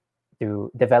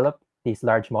develop these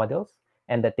large models,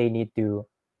 and that they need to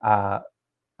uh,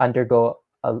 undergo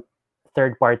a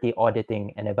third party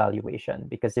auditing and evaluation.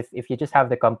 Because if you just have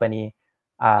the company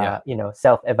Yeah.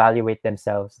 self evaluate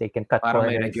themselves, they can cut Parang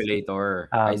may corners. regulator.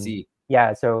 I see.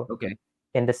 Yeah, so Okay.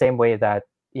 in the same way that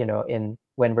in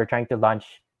when we're trying to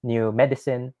launch new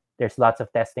medicine, there's lots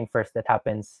of testing first that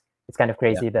happens. It's kind of Yeah.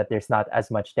 crazy that there's not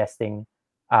as much testing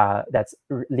that's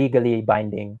legally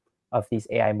binding of these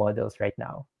AI models right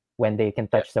now, when they can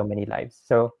Yeah. touch so many lives.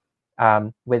 So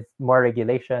with more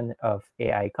regulation of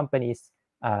AI companies,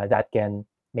 that can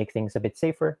make things a bit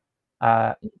safer.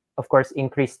 uh, of course,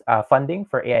 increased funding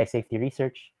for AI safety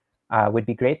research would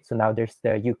be great. So now there's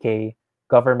the UK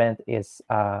government is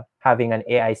having an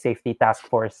AI safety task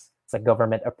force. It's a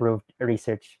government approved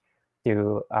research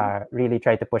to really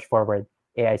try to push forward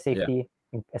AI Yeah. safety,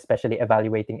 especially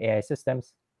evaluating AI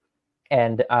systems.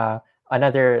 And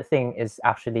another thing is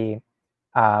actually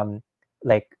um,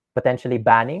 like potentially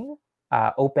banning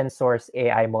open source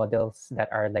AI models that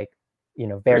are like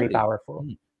very Really? powerful.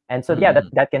 Mm. And so yeah, that,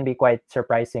 Mm-hmm. that can be quite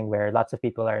surprising, where lots of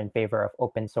people are in favor of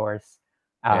open source,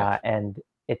 Yeah. and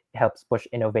it helps push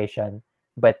innovation.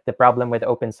 But the problem with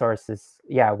open source is,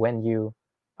 yeah, when you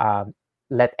um,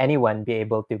 let anyone be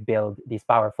able to build these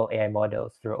powerful AI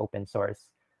models through open source,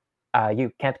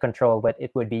 you can't control what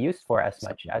it would be used for as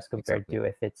much Exactly. as compared Exactly. to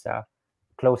if it's a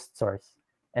closed source.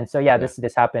 And so yeah, Yeah.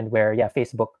 this happened where, yeah,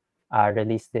 Facebook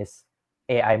released this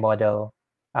AI model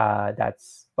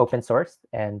that's open sourced,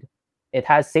 and it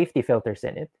has safety filters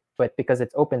in it. But because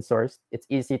it's open source, it's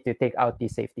easy to take out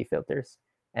these safety filters,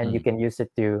 and you Mm. can use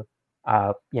it to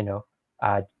uh, you know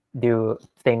uh, do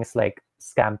things like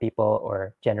scam people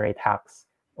or generate hacks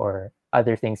or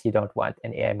other things you don't want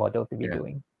an AI model to be Yeah.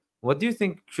 doing. What do you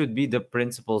think should be the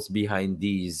principles behind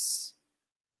these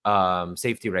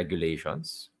safety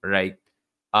regulations, right?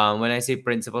 When I say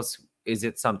principles, is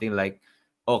it something like,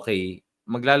 okay,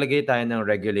 maglalagay tayo ng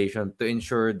regulation to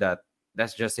ensure that,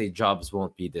 let's just say, jobs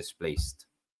won't be displaced.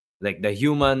 Like the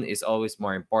human is always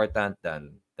more important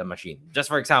than the machine. Just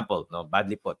for example, no,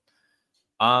 badly put.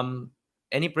 Um,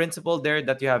 any principle there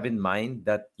that you have in mind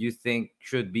that you think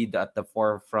should be at the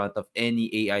forefront of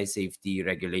any AI safety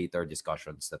regulator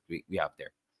discussions that we have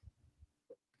there?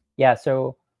 Yeah,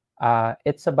 so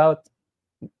it's about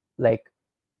like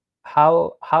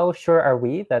how sure are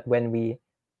we that when we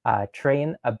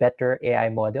train a better AI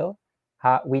model,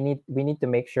 we need to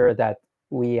make sure that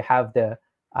we have the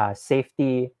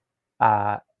safety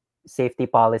uh, safety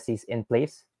policies in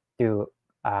place to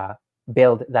uh,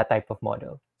 build that type of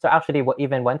model. So actually, what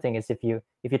even one thing is, if you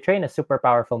train a super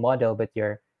powerful model but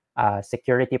your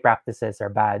security practices are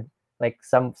bad, like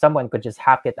someone could just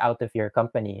hack it out of your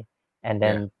company and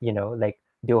Yeah, then like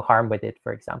do harm with it,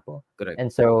 for example. correct,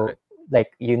 And so correct.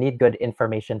 like you need good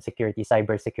information security,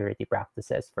 cyber security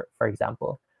practices, for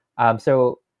example.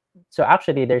 So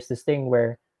actually there's this thing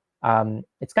where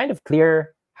it's kind of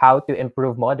clear how to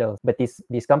improve models, but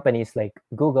these companies like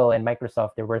Google and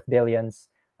Microsoft, they're worth billions,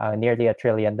 nearly $1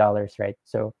 trillion, right?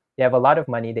 So they have a lot of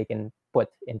money they can put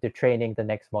into training the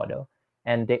next model.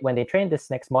 And when they train this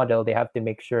next model, they have to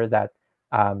make sure that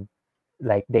um,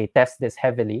 like they test this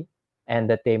heavily, and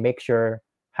that they make sure,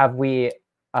 have we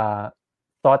uh,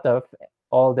 thought of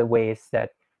all the ways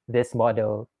that this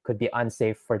model could be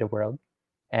unsafe for the world,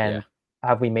 Yeah, and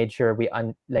have we made sure we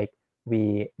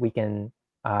can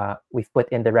we've put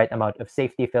in the right amount of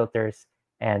safety filters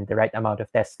and the right amount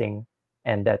of testing,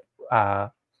 and that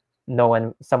no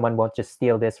one someone won't just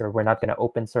steal this, or we're not going to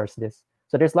open source this.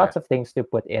 So there's yeah, lots of things to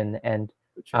put in. And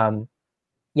good shit. um,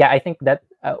 yeah, I think that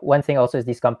one thing also is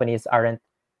these companies aren't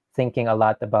thinking a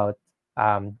lot about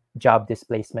job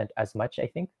displacement as much. I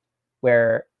think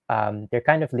where they're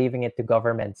kind of leaving it to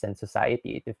governments and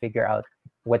society to figure out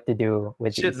what to do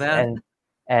with Shit, these. man.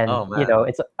 And Oh man,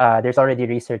 it's there's already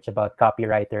research about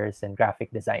copywriters and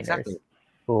graphic designers exactly.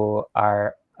 who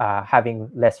are having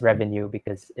less revenue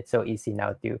because it's so easy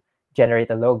now to generate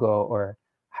a logo or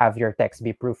have your text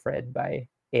be proofread by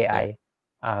Yeah,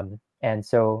 AI. And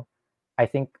so I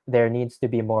think there needs to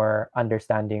be more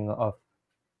understanding of,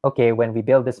 okay, when we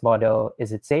build this model,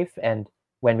 is it safe? And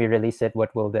when we release it,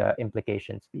 what will the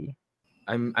implications be?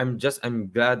 I'm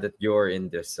glad that you're in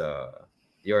this.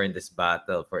 you're in this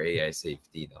battle for AI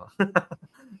safety, no?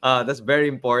 That's very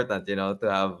important, to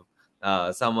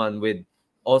have someone with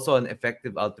also an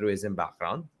effective altruism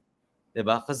background,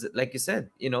 diba? Because like you said,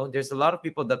 there's a lot of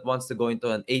people that wants to go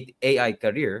into an AI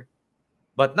career,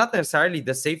 but not necessarily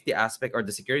the safety aspect or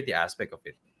the security aspect of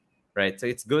it, right? So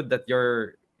it's good that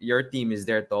your team is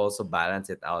there to also balance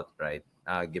it out, right?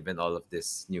 Given all of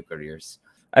these new careers.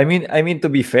 I mean, to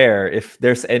be fair, if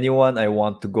there's anyone I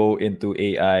want to go into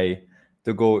AI,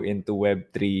 to go into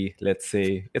Web3, let's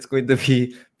say, it's going to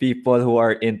be people who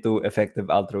are into effective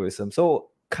altruism. So,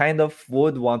 kind of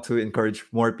would want to encourage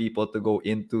more people to go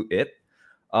into it.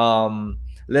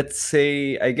 Let's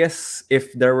say, I guess,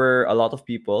 if there were a lot of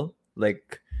people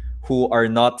like who are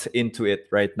not into it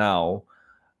right now,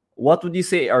 what would you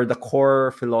say are the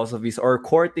core philosophies or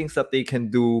core things that they can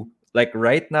do, like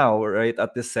right now, right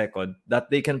at this second,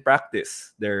 that they can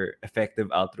practice their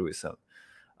effective altruism?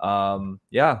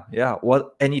 Yeah,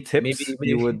 what, any tips Maybe you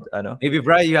maybe would, I know? maybe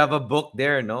Brian, you have a book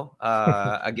there, no?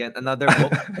 Again, another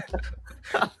book,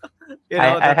 I that they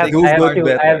have Do I can have good start two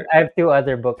with. I have better. I have two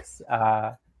other books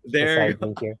There you beside go.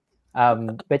 me here.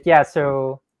 But yeah,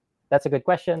 so that's a good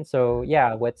question. So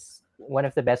yeah, what's one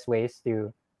of the best ways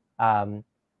to um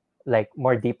like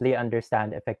more deeply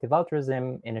understand effective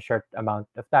altruism in a short amount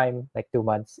of time, like 2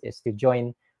 months, is to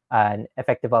join an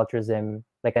effective altruism,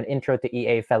 like an intro to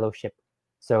EA fellowship.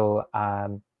 So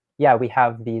yeah, we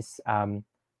have these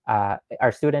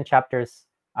our student chapters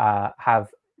have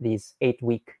these 8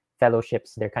 week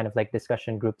fellowships. They're kind of like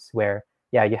discussion groups where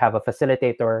yeah, you have a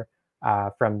facilitator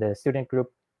from the student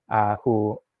group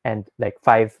who and like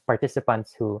 5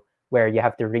 participants who where you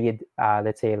have to read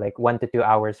let's say like 1 to 2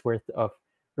 hours worth of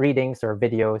readings or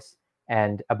videos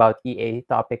and about EA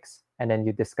topics, and then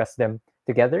you discuss them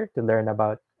together to learn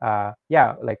about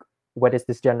yeah, like what is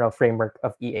this general framework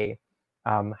of EA,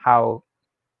 how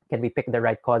can we pick the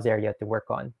right cause area to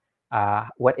work on,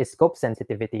 what is scope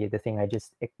sensitivity, the thing I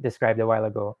just described a while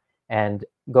ago, and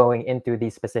going into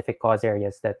these specific cause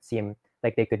areas that seem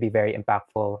like they could be very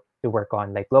impactful to work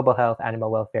on, like global health, animal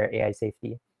welfare, AI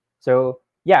safety. So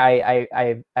yeah,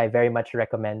 I very much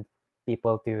recommend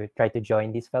people to try to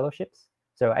join these fellowships.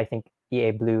 So I think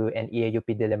EA Blue and EA UP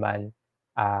Diliman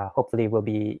hopefully will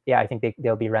be, yeah, I think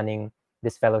they'll be running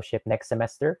this fellowship next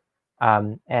semester.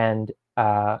 And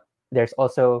there's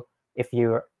also, if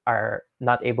you are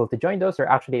not able to join those, or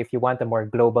actually if you want a more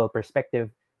global perspective,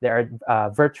 there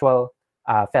are virtual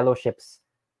fellowships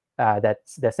that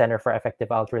the Center for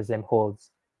Effective Altruism holds,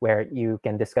 where you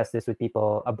can discuss this with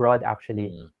people abroad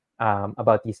actually Mm.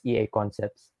 about these EA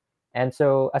concepts. And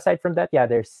so aside from that, yeah,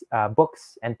 there's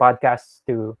books and podcasts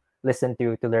to listen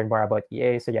to learn more about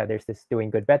EA. So yeah, there's this Doing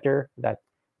Good Better, that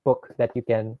book that you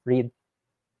can read.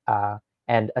 Uh,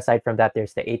 and aside from that,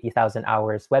 there's the 80,000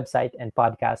 Hours website and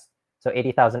podcast. So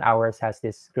 80,000 Hours has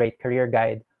this great career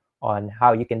guide on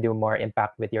how you can do more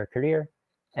impact with your career.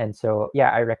 And so, yeah,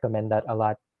 I recommend that a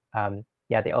lot.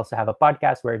 Yeah, they also have a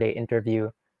podcast where they interview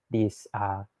these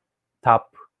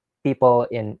top people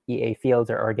in EA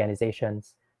fields or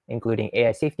organizations, including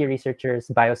AI safety researchers,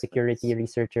 biosecurity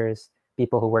researchers,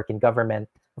 people who work in government.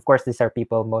 Of course, these are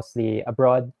people mostly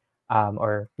abroad,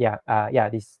 or yeah,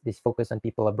 these focus on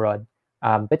people abroad.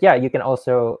 But yeah, you can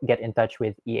also get in touch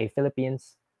with EA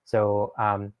Philippines. So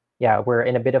yeah, we're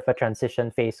in a bit of a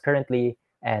transition phase currently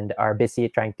and are busy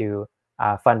trying to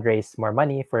fundraise more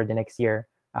money for the next year.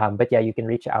 But yeah, you can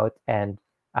reach out and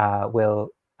we'll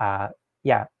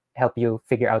yeah, help you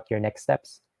figure out your next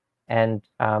steps. And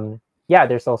yeah,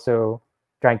 there's also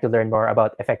trying to learn more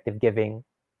about effective giving.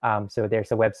 So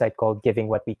there's a website called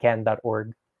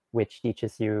givingwhatwecan.org, which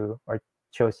teaches you or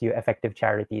shows you effective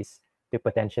charities to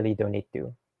potentially donate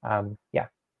to. Yeah.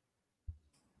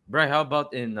 Brian, how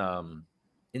about in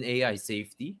AI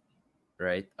safety,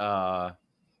 right?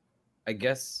 I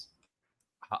guess,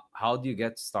 how do you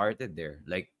get started there?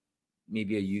 Like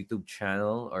maybe a YouTube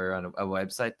channel or on a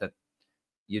website that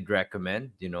you'd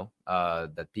recommend,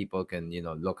 that people can,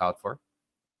 look out for?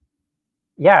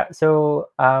 Yeah. So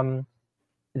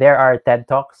there are TED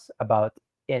Talks about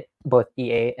both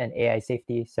EA and AI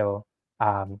safety. So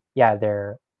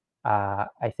yeah,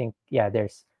 I think yeah,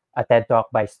 there's a TED Talk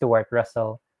by Stuart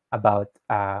Russell about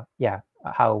yeah,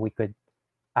 how we could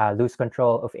lose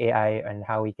control of AI and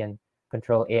how we can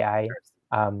control AI.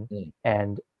 Mm.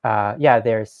 And yeah,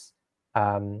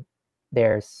 um,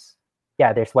 there's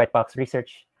there's white box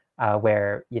research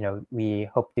where we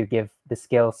hope to give the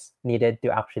skills needed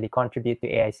to actually contribute to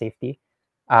AI safety.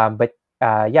 But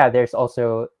yeah, there's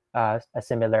also a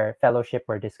similar fellowship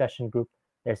or discussion group.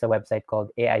 There's a website called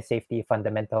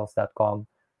AISafetyFundamentals.com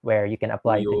where you can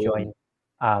apply to Yun. join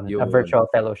a Yun. virtual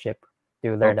fellowship.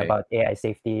 to learn Okay. about AI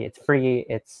safety. It's free.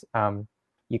 It's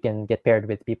you can get paired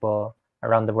with people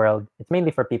around the world. It's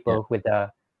mainly for Yeah. people with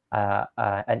a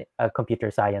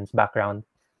computer science background.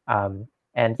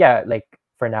 And yeah, like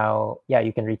for now, yeah,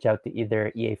 you can reach out to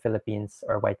either EA Philippines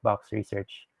or White Box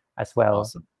Research as well.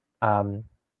 Awesome. Um,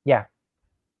 yeah,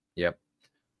 Yep.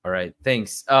 All right.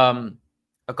 Thanks.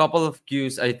 A couple of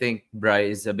cues. I think Bry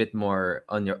is a bit more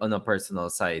on your on a personal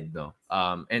side, no.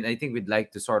 And I think we'd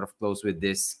like to sort of close with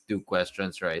these two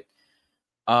questions, right?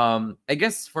 I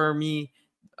guess for me,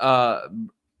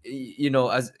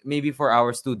 as maybe for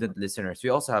our student listeners, we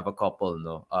also have a couple,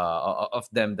 no, of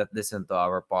them that listen to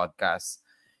our podcast.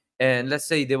 And let's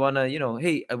say they wanna,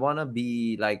 hey, I wanna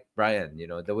be like Brian,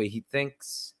 the way he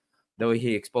thinks, the way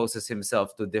he exposes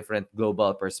himself to different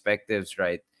global perspectives,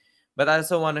 right? But I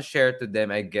also want to share to them,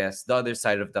 I guess, the other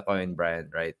side of the coin, Brian,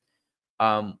 right?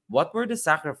 What were the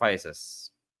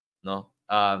sacrifices, no,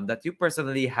 that you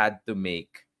personally had to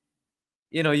make?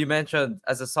 You mentioned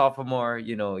as a sophomore,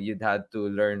 you'd had to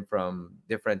learn from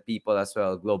different people as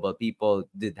well, global people,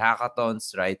 did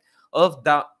hackathons, right? All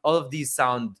of these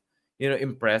sound,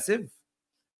 impressive,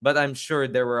 but I'm sure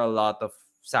there were a lot of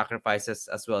sacrifices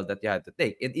as well that you had to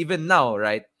take. And even now,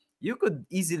 right, you could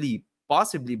easily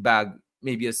possibly bag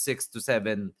maybe a 6 to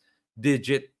 7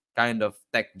 digit kind of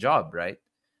tech job, right?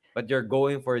 But you're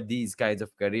going for these kinds of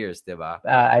careers, diba?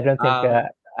 I don't think Um,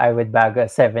 I would bag a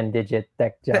 7-digit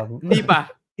tech job.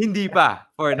 hindi pa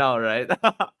for now, right?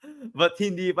 But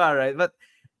hindi pa, right?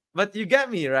 But you get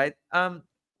me, right?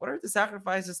 What are the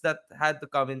sacrifices that had to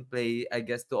come in play, I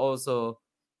guess, to also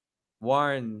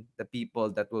warn the people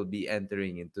that will be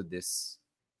entering into this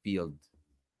field?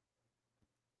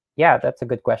 Yeah, that's a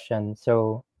good question.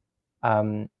 So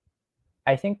um,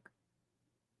 I think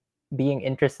being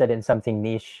interested in something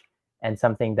niche and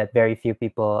something that very few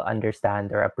people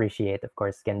understand or appreciate, of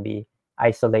course, can be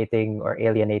isolating or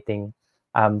alienating.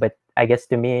 But I guess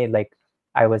to me, like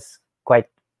I was quite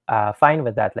fine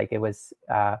with that. Like it was,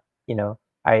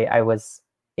 I was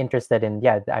interested in,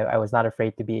 yeah, I was not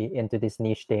afraid to be into this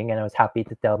niche thing, and I was happy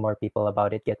to tell more people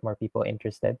about it, get more people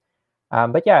interested.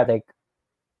 But yeah, like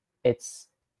it's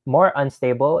more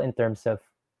unstable in terms of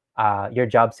your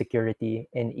job security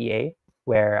in EA.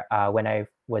 Where when I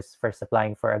was first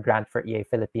applying for a grant for EA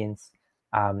Philippines,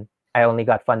 I only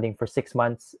got funding for 6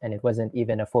 months, and it wasn't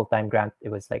even a full time grant. It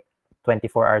was like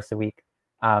 24 hours a week,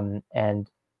 and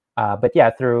but yeah,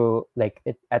 through like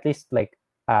it at least like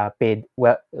paid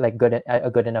well, like a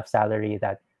good enough salary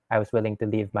that I was willing to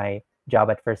leave my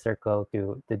job at First Circle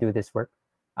to do this work.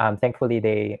 Thankfully,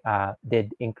 they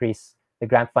did increase the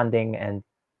grant funding and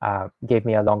gave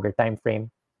me a longer time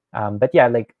frame. But yeah,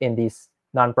 like in these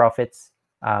nonprofits,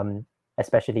 um,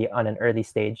 especially on an early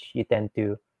stage, you tend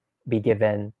to be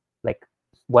given like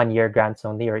 1 year grants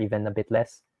only, or even a bit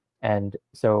less. And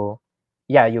so,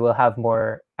 yeah, you will have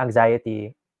more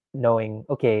anxiety knowing,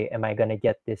 okay, am I going to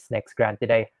get this next grant?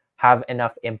 Did I have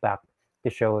enough impact to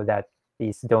show that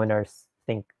these donors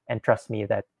think and trust me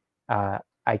that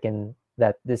I can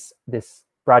that this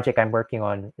project I'm working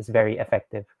on is very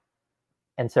effective?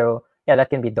 And so yeah, that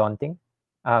can be daunting.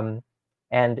 um,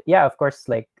 and yeah, of course,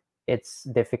 like it's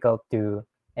difficult to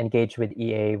engage with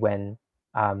EA when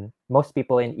most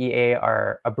people in EA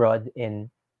are abroad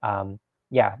in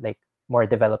yeah, like more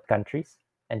developed countries,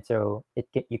 and so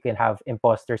you can have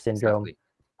imposter syndrome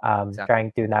Exactly. Exactly.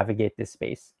 trying to navigate this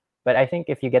space. But I think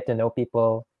if you get to know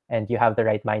people and you have the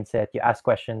right mindset, you ask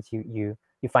questions, you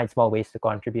find small ways to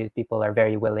contribute, people are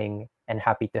very willing and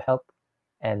happy to help,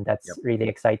 and that's Yep. really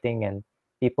exciting. And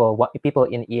people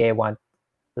in EA want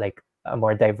like a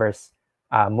more diverse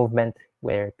movement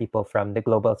where people from the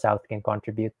global south can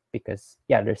contribute, because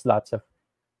yeah, there's lots of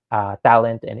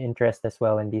talent and interest as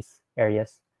well in these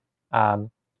areas.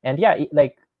 um, and yeah,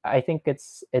 like I think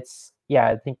it's yeah,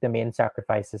 I think the main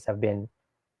sacrifices have been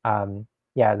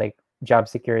yeah, like job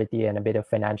security and a bit of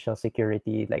financial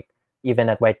security. Like even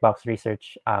at White Box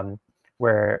Research,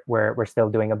 we're still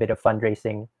doing a bit of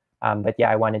fundraising. But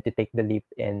yeah, I wanted to take the leap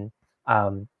in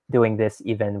doing this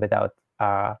even without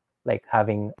like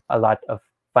having a lot of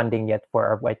funding yet for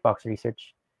our White Box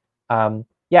Research.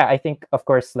 Yeah, I think of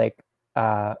course like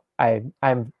I've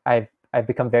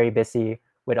become very busy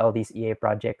with all these EA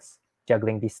projects,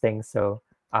 juggling these things. So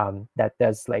that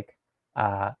does like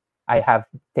uh, I have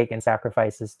taken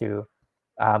sacrifices to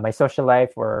my social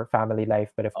life or family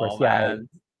life, but of Oh course, yeah,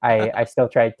 man. I still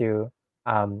try to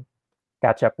um,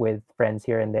 catch up with friends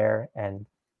here and there, and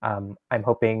I'm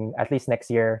hoping at least next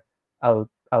year I'll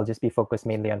just be focused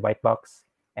mainly on White Box,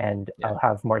 and Yeah. I'll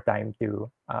have more time to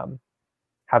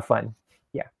have fun.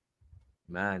 Yeah.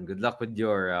 Man, good luck with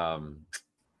your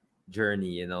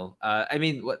journey. I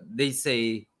mean, what they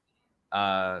say,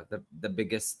 the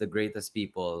biggest, the greatest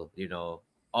people,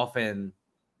 often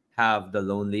have the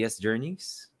loneliest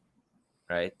journeys,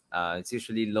 right? It's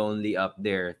usually lonely up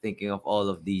there thinking of all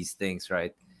of these things,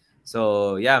 right?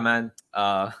 So yeah, man.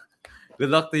 Good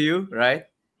luck to you, right?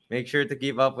 Make sure to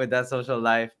keep up with that social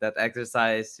life, that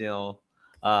exercise,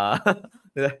 uh,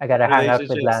 the I gotta hang out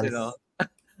with relationships, Lance.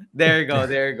 there you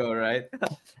go, right?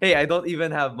 Hey, I don't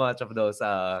even have much of those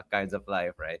kinds of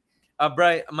life, right?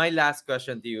 Brian, my last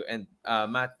question to you, and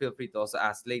Matt, feel free to also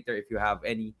ask later if you have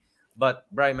any. But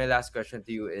Brian, my last question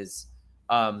to you is,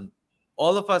 um,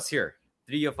 all of us here,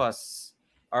 three of us,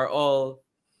 are all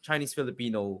Chinese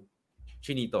Filipino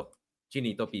Chinito,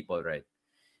 Chinito people, right?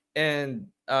 And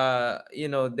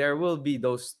there will be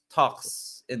those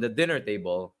talks in the dinner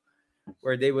table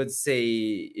where they would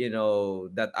say,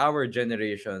 that our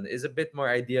generation is a bit more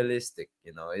idealistic,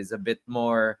 is a bit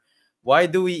more, why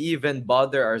do we even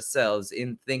bother ourselves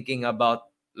in thinking about,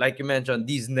 like you mentioned,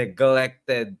 these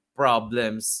neglected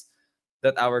problems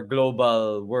that our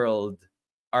global world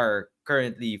are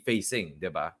currently facing,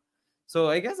 diba? So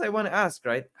I guess I want to ask,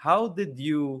 right? How did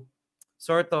you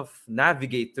sort of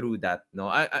navigate through that? No,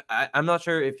 I'm not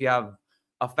sure if you have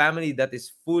a family that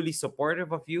is fully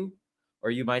supportive of you,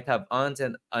 or you might have aunts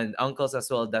and uncles as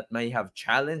well that may have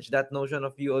challenged that notion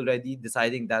of you already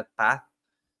deciding that path,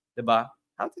 diba?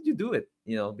 How did you do it?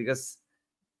 Because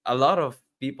a lot of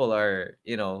people are,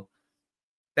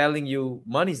 telling you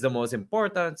money is the most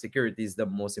important, security is the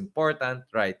most important,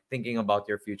 right? Thinking about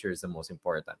your future is the most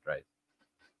important, right?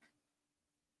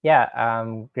 Yeah,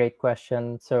 great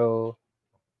question. So,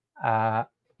 uh,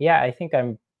 yeah, I think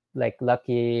I'm like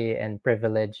lucky and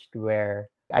privileged where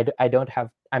I don't have,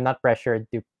 I'm not pressured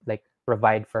to like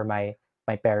provide for my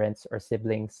parents or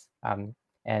siblings.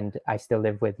 And I still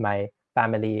live with my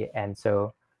family, and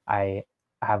so I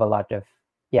have a lot of,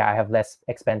 yeah, I have less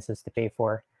expenses to pay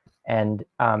for. And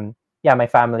yeah, my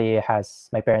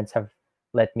parents have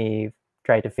let me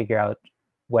try to figure out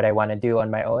what I want to do on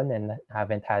my own, and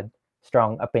haven't had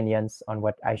strong opinions on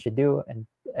what I should do, and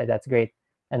that's great.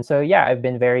 And so yeah, I've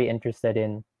been very interested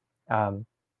in um,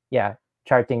 yeah,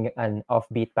 charting an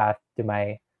offbeat path to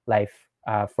my life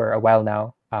for a while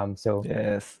now. So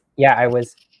Yes. yeah, I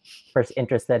was first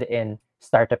interested in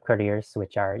startup careers,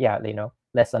 which are, yeah,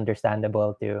 less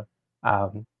understandable to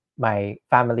um, my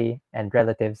family and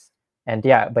relatives. And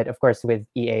yeah, but of course with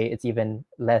EA, it's even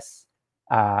less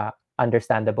uh,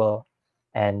 understandable,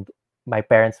 and my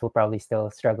parents will probably still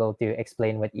struggle to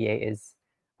explain what EA is.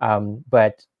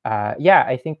 But yeah,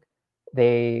 I think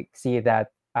they see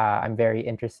that I'm very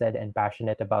interested and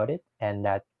passionate about it, and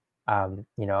that I'm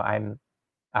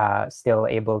still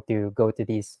able to go to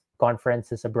these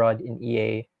conferences abroad in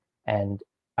EA and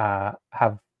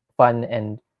have fun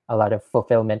and a lot of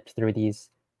fulfillment through these.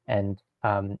 And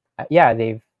yeah,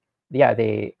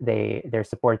 they're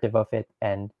supportive of it.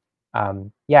 And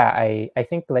yeah, I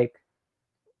think like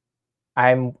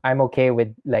I'm okay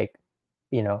with like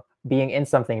being in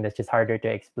something that's just harder to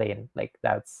explain. Like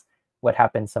that's what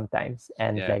happens sometimes.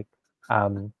 And Yeah. like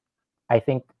I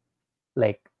think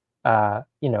like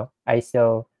I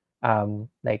still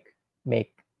like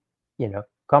make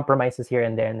compromises here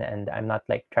and there, and I'm not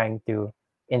like trying to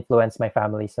influence my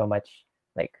family so much.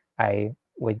 Like I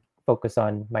would focus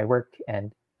on my work,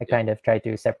 and I Yeah. kind of try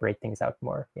to separate things out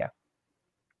more. Yeah.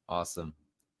 Awesome.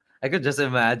 I could just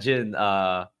imagine,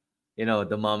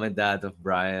 the mom and dad of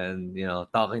Brian,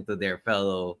 talking to their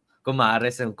fellow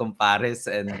kumares and compares,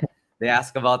 and they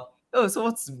ask about, oh, so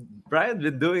what's Brian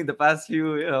been doing the past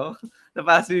few, the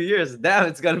past few years? Damn,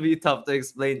 it's gonna be tough to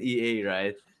explain EA,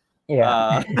 right? Yeah.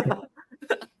 Uh,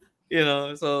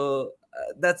 so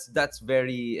that's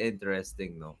very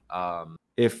interesting, no.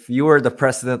 If you were the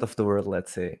president of the world,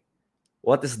 let's say,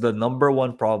 what is the number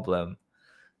one problem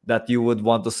that you would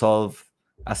want to solve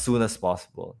as soon as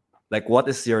possible? Like, what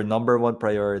is your number one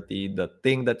priority, the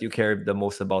thing that you care the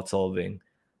most about solving?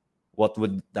 What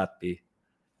would that be?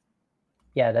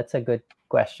 Yeah, that's a good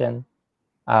question.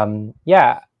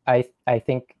 Yeah, I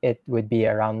think it would be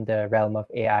around the realm of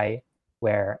AI,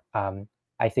 where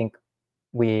I think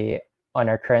we on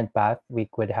our current path we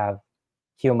could have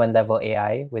human level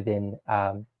AI within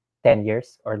 10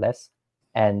 years or less,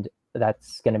 and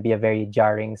that's going to be a very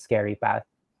jarring, scary path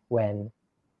when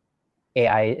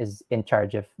AI is in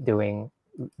charge of doing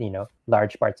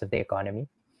large parts of the economy.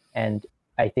 And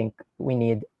I think we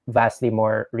need vastly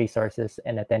more resources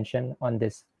and attention on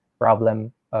this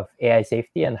problem of AI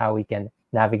safety and how we can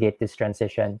navigate this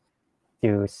transition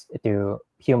to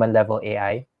human level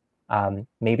AI.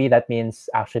 Maybe that means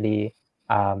actually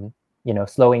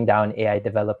slowing down AI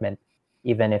development,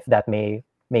 even if that may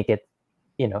make it,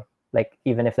 like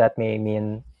even if that may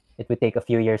mean it would take a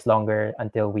few years longer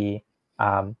until we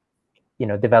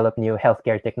develop new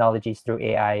healthcare technologies through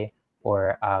AI,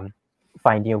 or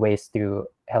find new ways to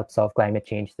help solve climate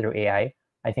change through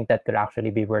I think that could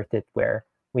actually be worth it, where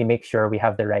we make sure we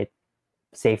have the right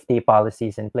safety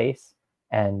policies in place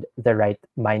and the right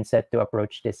mindset to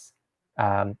approach this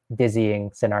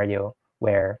dizzying scenario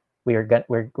where we're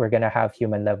gonna have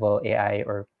human level AI,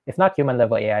 or if not human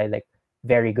level AI, like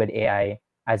very good AI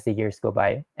as the years go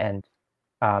by, and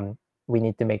we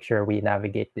need to make sure we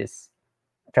navigate this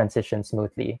transition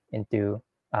smoothly into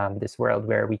this world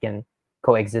where we can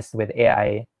coexist with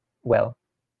AI well.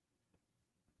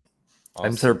 I'm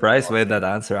Awesome. surprised by that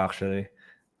answer, actually.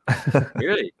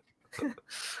 Really?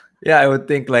 Yeah, I would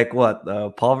think like what,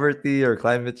 poverty or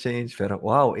climate change. Pero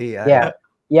wow, AI.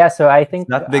 Yeah. So I think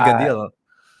Not big a deal.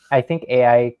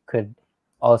 AI could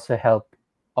also help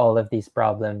all of these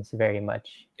problems very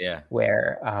much. Yeah.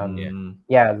 Where Mm.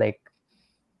 like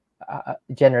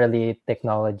generally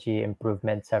technology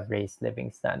improvements have raised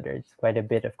living standards quite a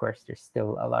bit. Of course, there's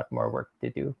still a lot more work to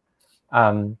do.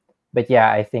 But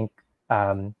yeah, I think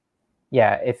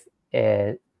if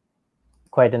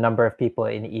quite a number of people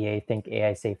in EA think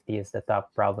AI safety is the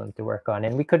top problem to work on,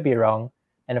 and we could be wrong.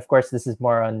 And of course, this is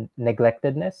more on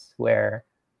neglectedness, where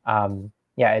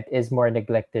it is more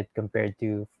neglected compared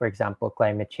to, for example,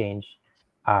 climate change,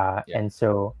 and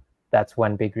so that's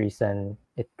one big reason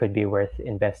it could be worth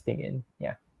investing in.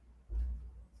 Yeah.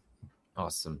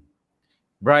 Awesome.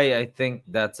 Bri, I think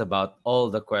that's about all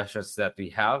the questions that we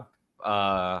have.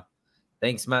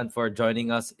 Thanks, man, for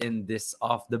joining us in this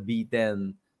off the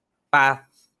beaten path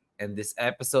and this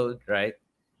episode, right?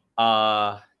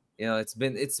 It's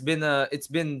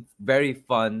been very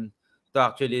fun to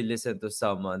actually listen to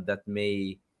someone that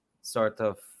may sort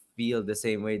of feel the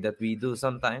same way that we do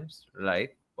sometimes,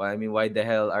 right? Why I mean, why the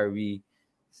hell are we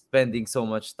spending so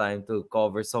much time to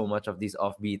cover so much of these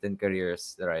off-beaten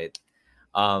careers, right?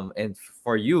 And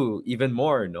for you even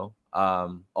more, no,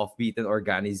 off-beaten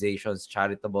organizations,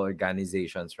 charitable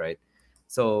organizations, right?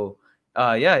 So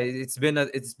yeah, it's been a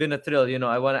thrill.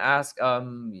 I want to ask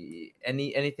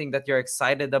anything that you're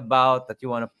excited about that you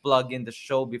want to plug in the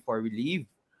show before we leave,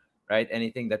 right?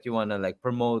 Anything that you want to like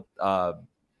promote to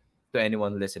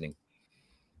anyone listening.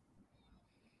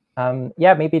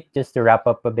 Maybe just to wrap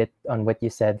up a bit on what you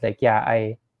said, like,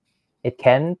 it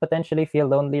can potentially feel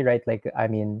lonely, right? Like, I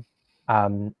mean,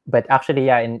 but actually,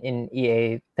 in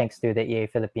EA, thanks to the EA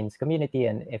Philippines community,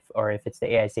 and if it's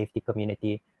the AI safety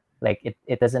community, like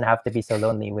it doesn't have to be so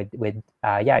lonely with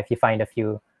if you find a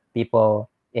few people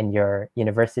in your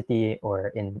university or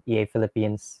in EA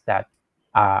Philippines that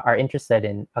are interested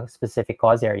in a specific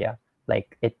cause area,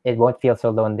 like it won't feel so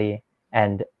lonely.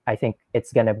 And I think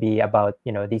it's gonna be about,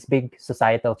 these big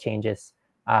societal changes.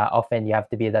 Often you have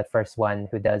to be that first one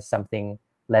who does something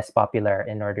less popular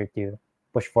in order to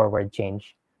push forward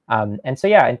change. And so,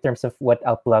 in terms of what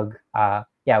I'll plug,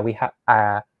 we have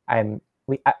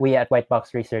we at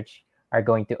Whitebox Research are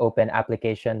going to open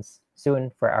applications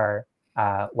soon for our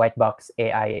Whitebox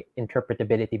AI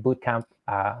Interpretability Bootcamp.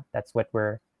 That's what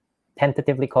we're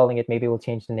tentatively calling it. Maybe we'll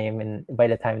change the name by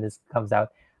the time this comes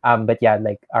out. But yeah,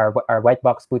 like our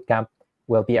Whitebox Bootcamp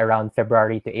will be around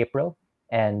February to April,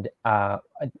 and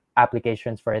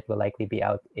applications for it will likely be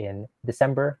out in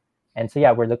December. And so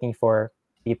we're looking for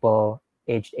people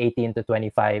aged 18 to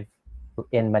 25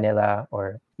 in Manila,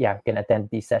 or can attend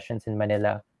these sessions in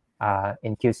Manila,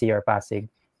 in QC or Pasig,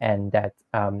 and that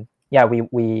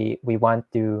we want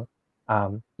to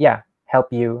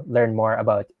help you learn more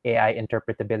about AI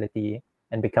interpretability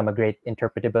and become a great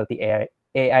AI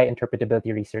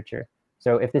interpretability researcher.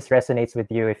 So if this resonates with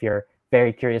you, if you're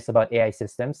very curious about AI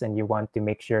systems and you want to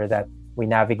make sure that we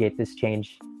navigate this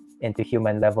change into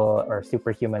human level or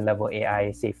superhuman level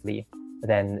AI safely,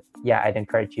 then I'd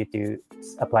encourage you to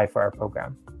apply for our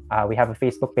program. We have a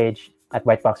Facebook page at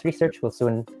Whitebox Research. We'll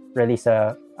soon release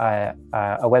a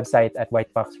website at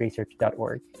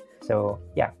whiteboxresearch.org. So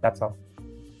that's all.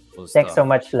 Cool Thanks stuff. so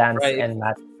much, Lance Right. and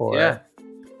Matt, for Right.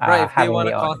 If they having want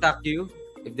me to on. contact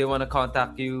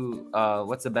you,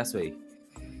 what's the best way?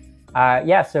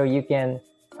 So you can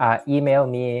email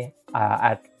me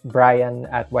at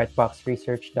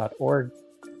brian@whiteboxresearch.org.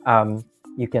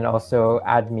 You can also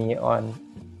add me on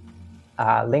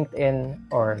LinkedIn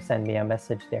or send me a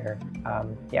message there.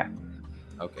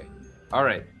 Okay. All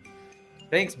right.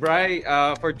 Thanks, Bri,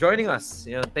 for joining us.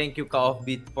 Thank you,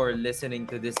 Offbeat, for listening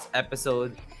to this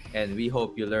episode, and we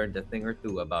hope you learned a thing or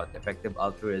two about effective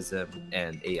altruism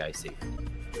and AI safety.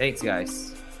 Thanks,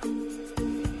 guys.